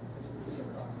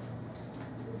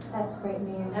 That's great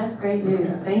news. That's great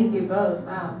news. Thank you both.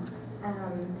 Wow.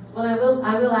 Well,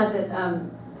 I will add that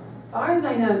as far as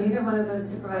I know, neither one of those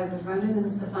supervisors, Brendan and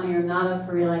Stephanie, are not up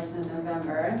for re-election in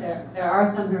November. There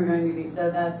are some who are going to be, so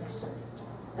that's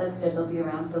good. They'll be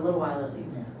around for a little while at least.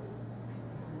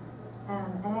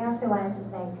 And I also wanted to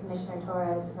thank Commissioner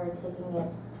Torres for taking it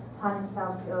upon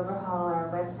himself to overhaul our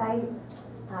website,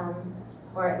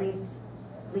 or at least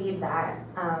lead that.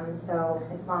 So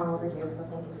it's long overdue, so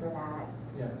thank you for that.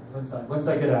 Yeah, once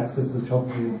I get access, which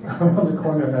hopefully is around the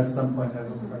corner at some point, I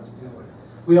will start to do it.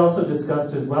 We also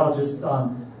discussed as well just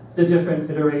the different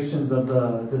iterations of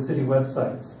the city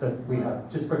websites that we have,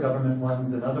 just for government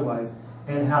ones and otherwise,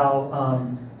 and how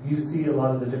you see a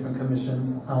lot of the different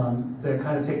commissions that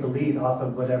kind of take the lead off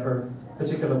of whatever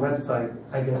particular website,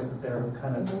 I guess, that they're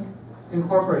kind of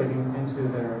incorporating into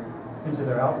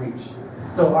their outreach.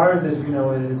 So ours, as you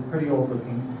know, it is pretty old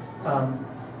looking.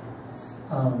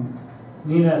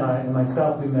 Nina and I and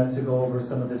myself, we met to go over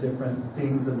some of the different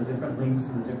things and the different links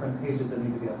and the different pages that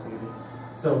need to be updated.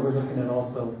 So we're looking at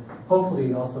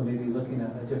hopefully also maybe looking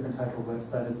at a different type of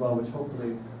website as well, which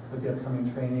hopefully with the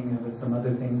upcoming training and with some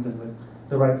other things and with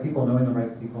the right people, knowing the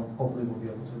right people, hopefully we'll be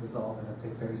able to resolve and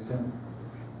update very soon.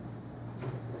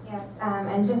 Yes,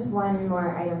 and just one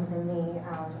more item from me.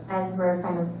 As we're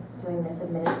kind of doing this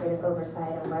administrative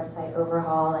oversight and website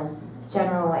overhaul and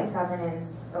general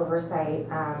governance oversight,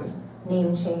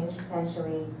 name change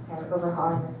potentially, kind of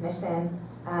overhauling the commission,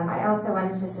 I also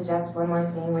wanted to suggest one more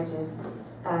thing, which is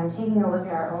taking a look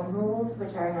at our own rules,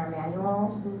 which are in our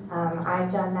manual.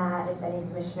 I've done that. If any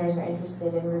commissioners are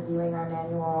interested in reviewing our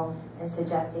manual and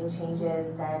suggesting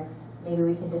changes, then maybe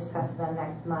we can discuss them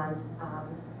next month.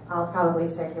 I'll probably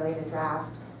circulate a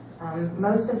draft.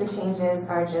 Most of the changes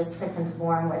are just to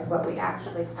conform with what we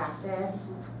actually practice.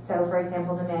 So for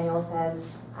example, the manual says,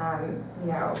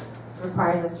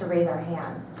 requires us to raise our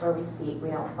hands before we speak.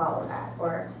 We don't follow that.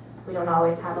 Or we don't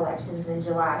always have elections in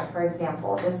July, for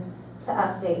example, just to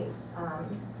update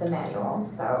the manual.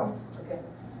 So,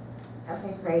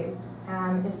 okay, great.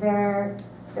 Is there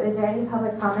any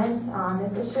public comment on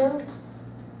this issue?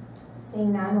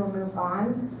 Seeing none, we'll move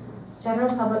on.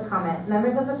 General public comment.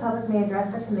 Members of the public may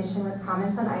address the commission with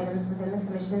comments on items within the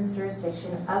commission's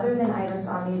jurisdiction other than items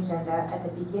on the agenda at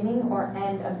the beginning or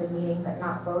end of the meeting, but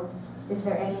not both. Is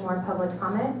there any more public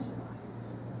comment?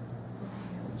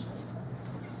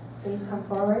 Please come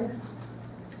forward.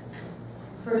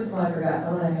 First of all, I forgot,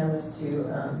 I want to hand this to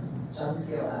John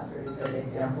Scale after he said the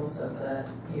examples of the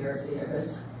New York City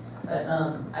artist. But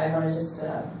I want to just,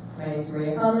 my name is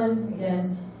Maria Conlon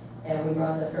again, and we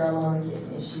brought the pheromone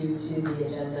issue to the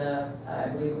agenda, I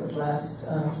believe it was last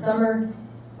summer.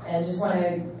 And just want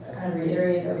to kind of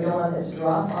reiterate that we don't want it to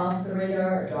drop off the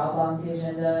radar or drop off the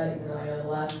agenda, even though I know the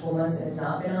last 4 months it has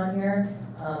not been on here.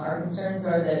 Our concerns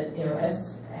are that,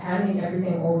 handing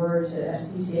everything over to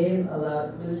SPCA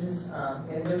loses,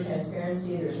 we have no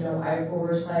transparency, there's no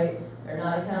oversight. They're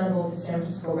not accountable to San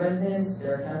Francisco residents,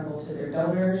 they're accountable to their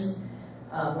donors,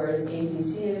 whereas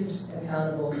ACC is just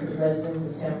accountable to the residents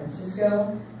of San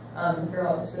Francisco.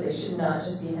 So they should not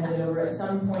just be handed over. At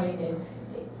some point,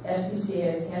 SPCA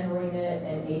is handling it,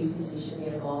 and ACC should be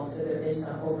involved, so there is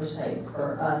some oversight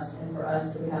for us, and for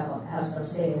us to have some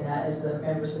say in that as the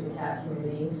members of the cat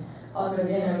community. Also,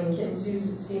 again, kitten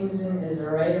season is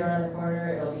right around the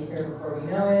corner. It'll be here before we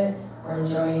know it. We're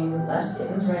enjoying less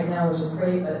kittens right now, which is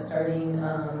great, but starting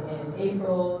in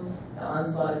April, the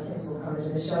onslaught of kittens will come into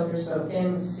the shelter. So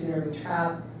again, the sooner we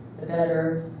trap, the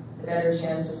better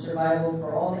chance of survival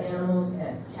for all the animals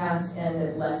and cats, and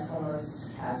the less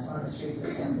homeless cats on the streets of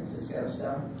San Francisco.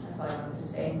 So that's all I wanted to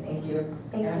say. Thank you.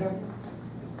 Thank you.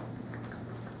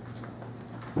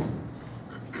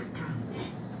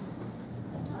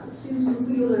 Susan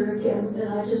Wheeler again,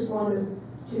 and I just wanted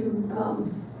to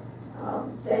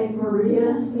thank Maria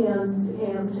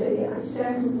and say I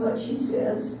second what she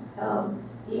says.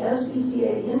 The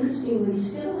SPCA, interestingly,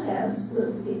 still has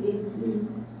the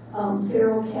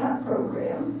feral cat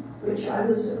program, which I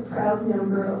was a proud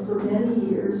member of for many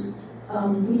years.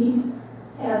 We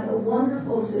had a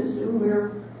wonderful system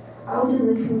where out in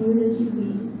the community,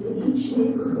 in each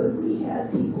neighborhood, we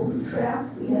had people who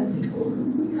trapped, we had people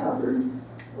who recovered,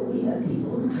 we had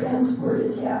people who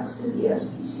transported cats to the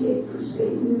SPCA for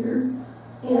spay-neuter,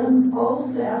 and all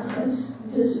of that has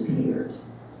disappeared.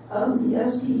 The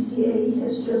SPCA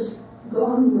has just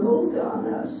gone rogue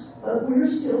on us, but we're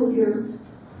still here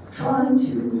trying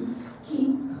to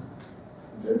keep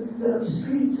the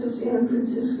streets of San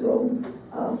Francisco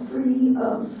free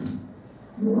of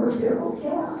more feral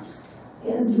cats,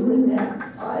 and doing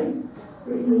that by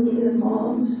bringing in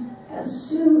moms as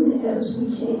soon as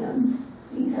we can,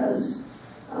 because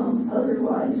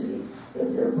otherwise,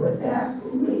 if they're put back,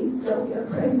 they'll get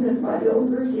pregnant right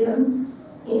over again,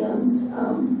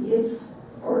 and if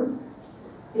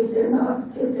they're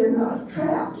not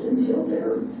trapped until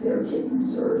their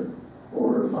kittens are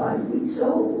 4 or 5 weeks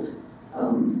old,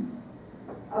 and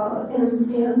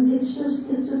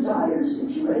it's a dire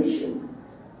situation.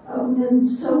 And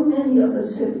so many of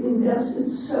us have invested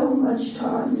so much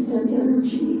time and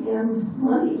energy and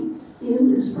money in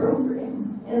this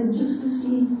program, and just to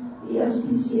see the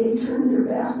SPCA turn their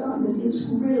back on it is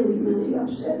really, really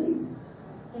upsetting.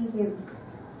 Thank you.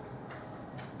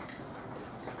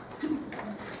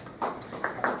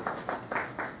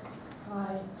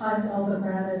 Hi, I'm Elva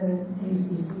Granite, an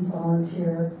ACC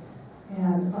volunteer,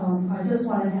 and I just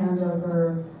want to hand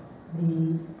over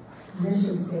the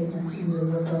mission statement to you to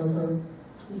look over,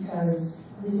 because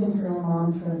leaving feral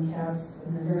moms and cats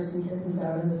and the nursing kittens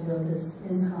out in the field is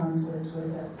in conflict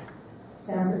with it.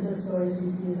 San Francisco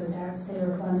ACC is a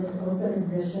taxpayer-funded, open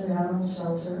admission animal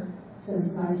shelter.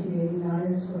 Since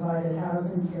 1989, it's provided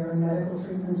housing, care, and medical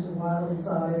treatment to wild,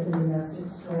 exotic, and domestic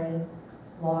stray,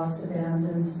 lost,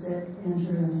 abandoned, sick,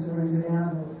 injured, and surrendered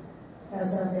animals.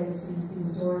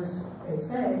 SFACC's doors, they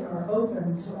say, are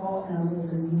open to all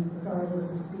animals in need,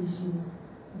 regardless of species,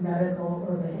 medical,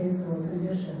 or behavioral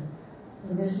condition.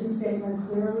 The mission statement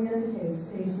clearly indicates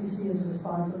ACC is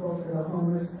responsible for the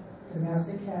homeless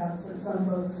domestic cats that some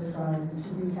folks are trying to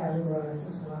recategorize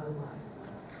as wildlife.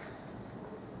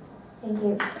 Thank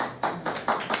you.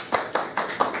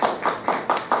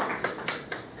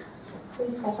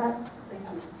 Please step up.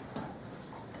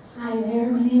 Hi there,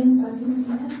 my name is Betsy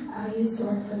Martinez. I used to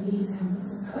work for the San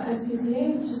Francisco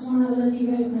SPCA. Just want to let you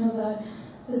guys know that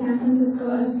the San Francisco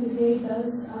SPCA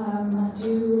does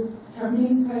do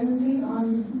terminating pregnancies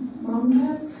on mom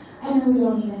cats. I know we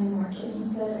don't need any more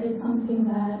kittens, but it's something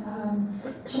that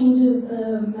changes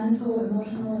the mental,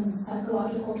 emotional, and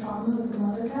psychological trauma of the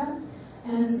mother cat.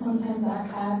 And sometimes that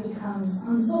cat becomes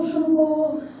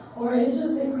unsociable, or it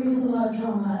creates a lot of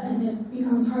trauma, and it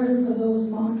becomes harder for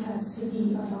those mom cats to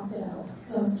be adopted out.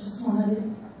 So just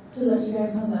wanted to let you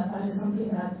guys know that that is something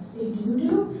that they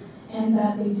do, and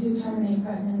that they do terminate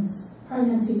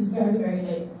pregnancies very, very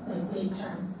late, like late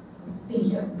term. Thank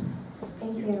you.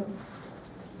 Thank you.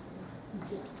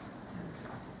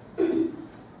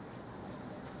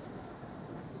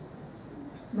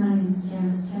 My name is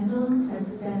Janice Kendall.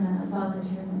 I've been a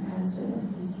volunteer in the past at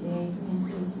SPCA and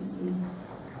ACC,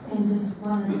 and just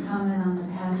wanted to comment on the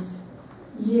past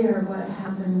year, what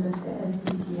happened with the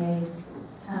SPCA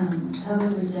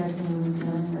totally rejecting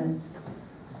dealing with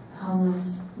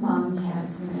homeless mom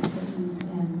cats and their kittens,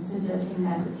 and suggesting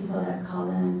that the people that call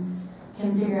in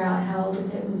can figure out how old the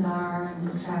kittens are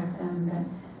and to track them, but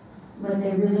what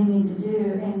they really need to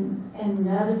do, and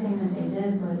the other thing that they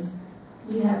did was,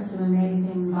 we have some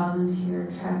amazing volunteer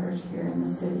trappers here in the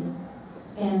city,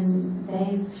 and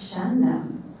they've shunned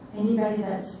them. Anybody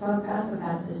that spoke up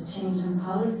about this change in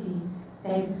policy,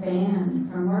 they've banned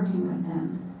from working with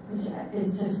them, which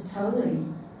is just totally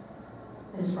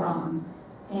is wrong.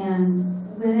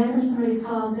 And whenever somebody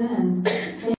calls in,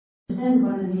 they send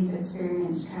one of these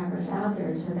experienced trappers out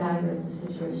there to evaluate the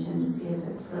situation to see if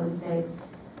it's really safe.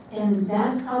 And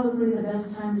that's probably the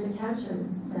best time to capture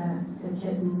the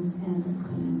kittens and the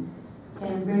queen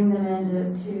and bring them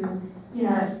in to you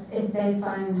know, if they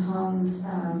find homes,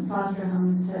 foster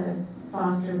homes to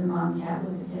foster the mom cat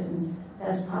with the kittens,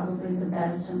 that's probably the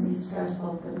best and least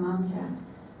stressful for the mom cat.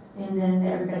 And then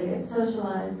everybody gets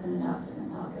socialized and adopted, and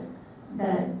it's all good.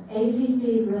 But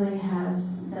ACC really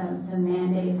has the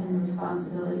mandate and the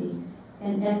responsibility,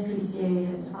 and SPCA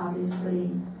has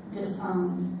obviously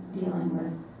disowned dealing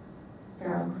with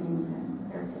feral queens and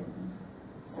their kittens.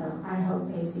 So I hope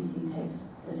ACC takes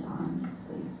this on,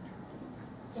 please.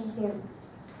 Thank you.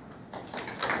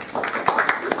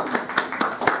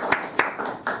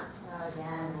 Hello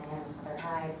again, my name is Heather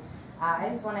Hyde. I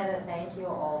just wanted to thank you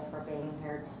all for being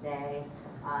here today,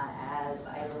 as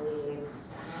I believe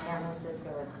San Francisco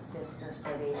is a sister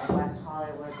city of West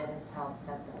Hollywood that has helped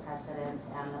set the precedents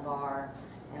and the bar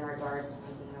in regards to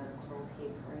making it a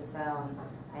cruelty-free zone.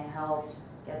 I helped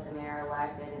get the mayor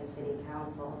elected and city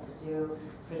council to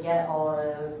get all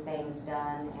of those things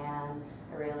done, and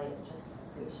I really just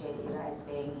appreciate you guys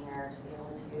being here to be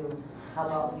able to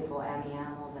help out people and the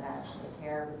animals that actually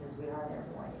care, because we are their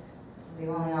voice. This is the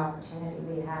only opportunity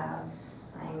we have.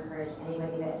 I encourage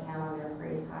anybody that can on their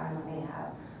free time when they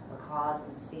have a cause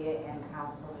and see it in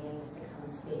council meetings to come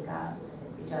speak up, because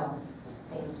if you don't,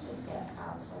 things just get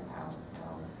passed without. So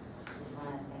I just want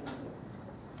to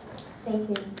thank you. Thank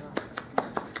you.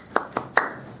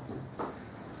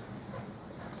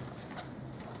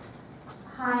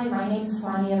 Hi, my name's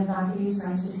Swani Avnakis.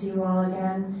 Nice to see you all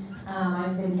again.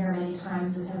 I've been here many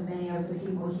times, as have many of the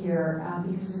people here,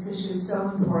 because this issue is so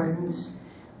important.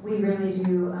 We really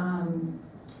do,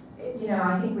 you know,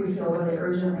 I think we feel really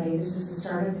urgently. This is the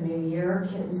start of the new year.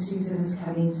 Kitten season is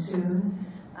coming soon.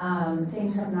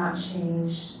 Things have not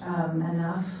changed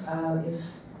enough,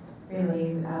 if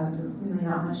really, really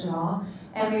not much at all.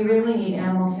 And we really need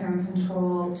animal care and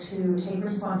control to take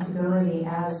responsibility,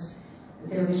 as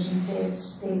their mission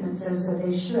statement says that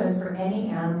they should, for any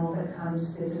animal that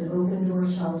comes. It's an open door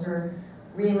shelter,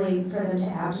 really for them to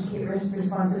abdicate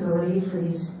responsibility for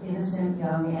these innocent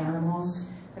young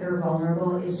animals that are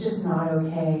vulnerable. It's just not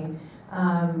okay.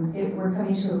 We're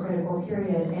coming to a critical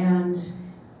period, and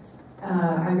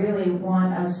I really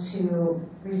want us to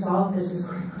resolve this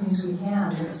as quickly as we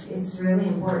can. It's really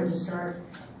important to start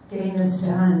getting this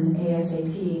done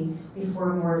ASAP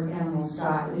before more animals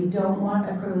die. We don't want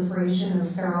a proliferation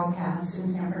of feral cats in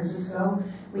San Francisco.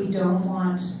 We don't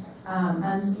want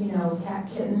cat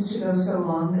kittens to go so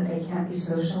long that they can't be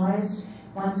socialized.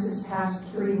 Once it's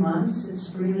past 3 months,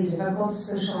 it's really difficult to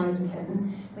socialize a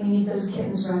kitten. We need those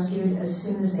kittens rescued as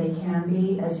soon as they can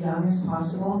be, as young as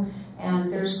possible.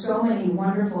 And there's so many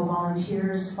wonderful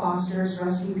volunteers, fosters,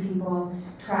 rescue people,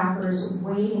 trappers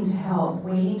waiting to help,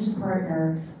 waiting to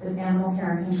partner with animal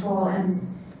care and control. And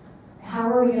how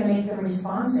are we going to make them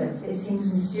responsive? It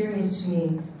seems mysterious to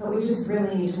me, but we just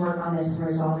really need to work on this and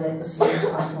resolve it as soon as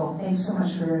possible. Thanks so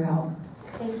much for your help.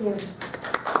 Thank you.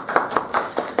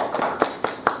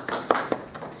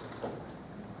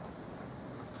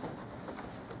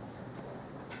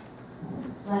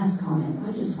 Last comment,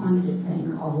 I just wanted to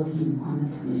thank all of you on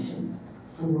the commission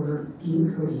for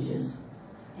being courageous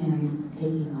and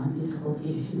taking on difficult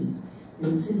issues.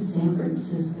 This is San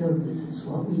Francisco, this is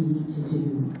what we need to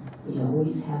do. We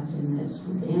always have done this.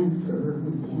 We banned fur,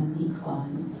 we banned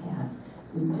declawing with cats.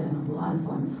 We've done a lot of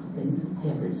wonderful things in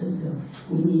San Francisco.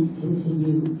 We need to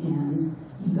continue, and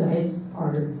you guys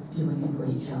are doing a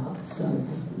great job, so I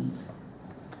believe.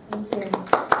 Thank you.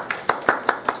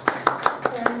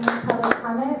 Is there any public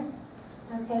comment?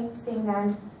 Okay, seeing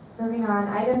none. Moving on,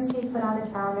 items to be put on the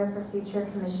calendar for future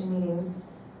commission meetings.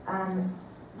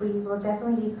 We will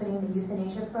definitely be putting the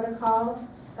euthanasia protocol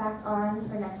back on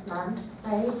for next month,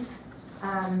 right?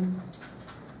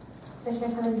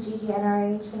 Commissioner Cummings,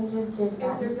 GGNRA changes. If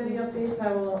there's any updates,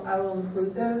 I will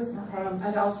include those. Okay.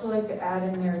 I'd also like to add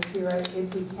in there too,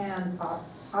 if we can,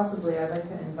 possibly, I'd like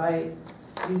to invite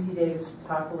UC Davis to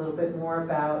talk a little bit more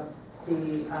about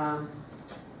the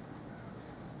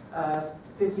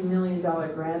 $50 million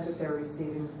grant that they're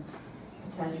receiving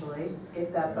potentially,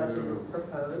 if that budget is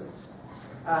proposed.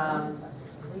 I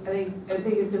think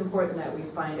it's important that we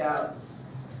find out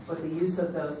what the use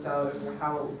of those dollars and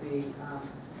how it will be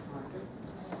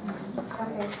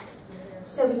Okay.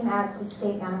 So we can add to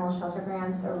state animal shelter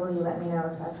grants, or will you let me know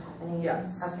if that's happening?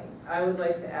 Yes. Okay. I would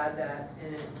like to add that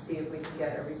and see if we can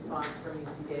get a response from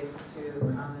UC Davis to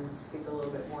come and speak a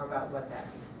little bit more about what that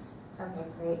means. Okay,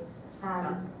 great.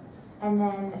 And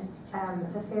then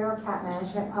the feral cat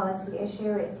management policy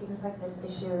issue, it seems like this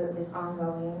issue is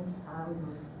ongoing,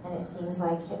 and it seems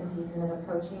like kitten season is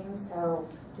approaching, so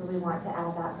do we want to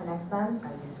add that for next month? I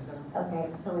think so. Okay,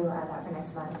 so we will add that for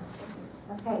next month.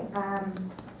 Okay,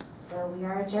 so we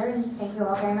are adjourned. Thank you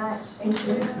all very much. Thank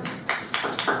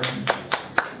you.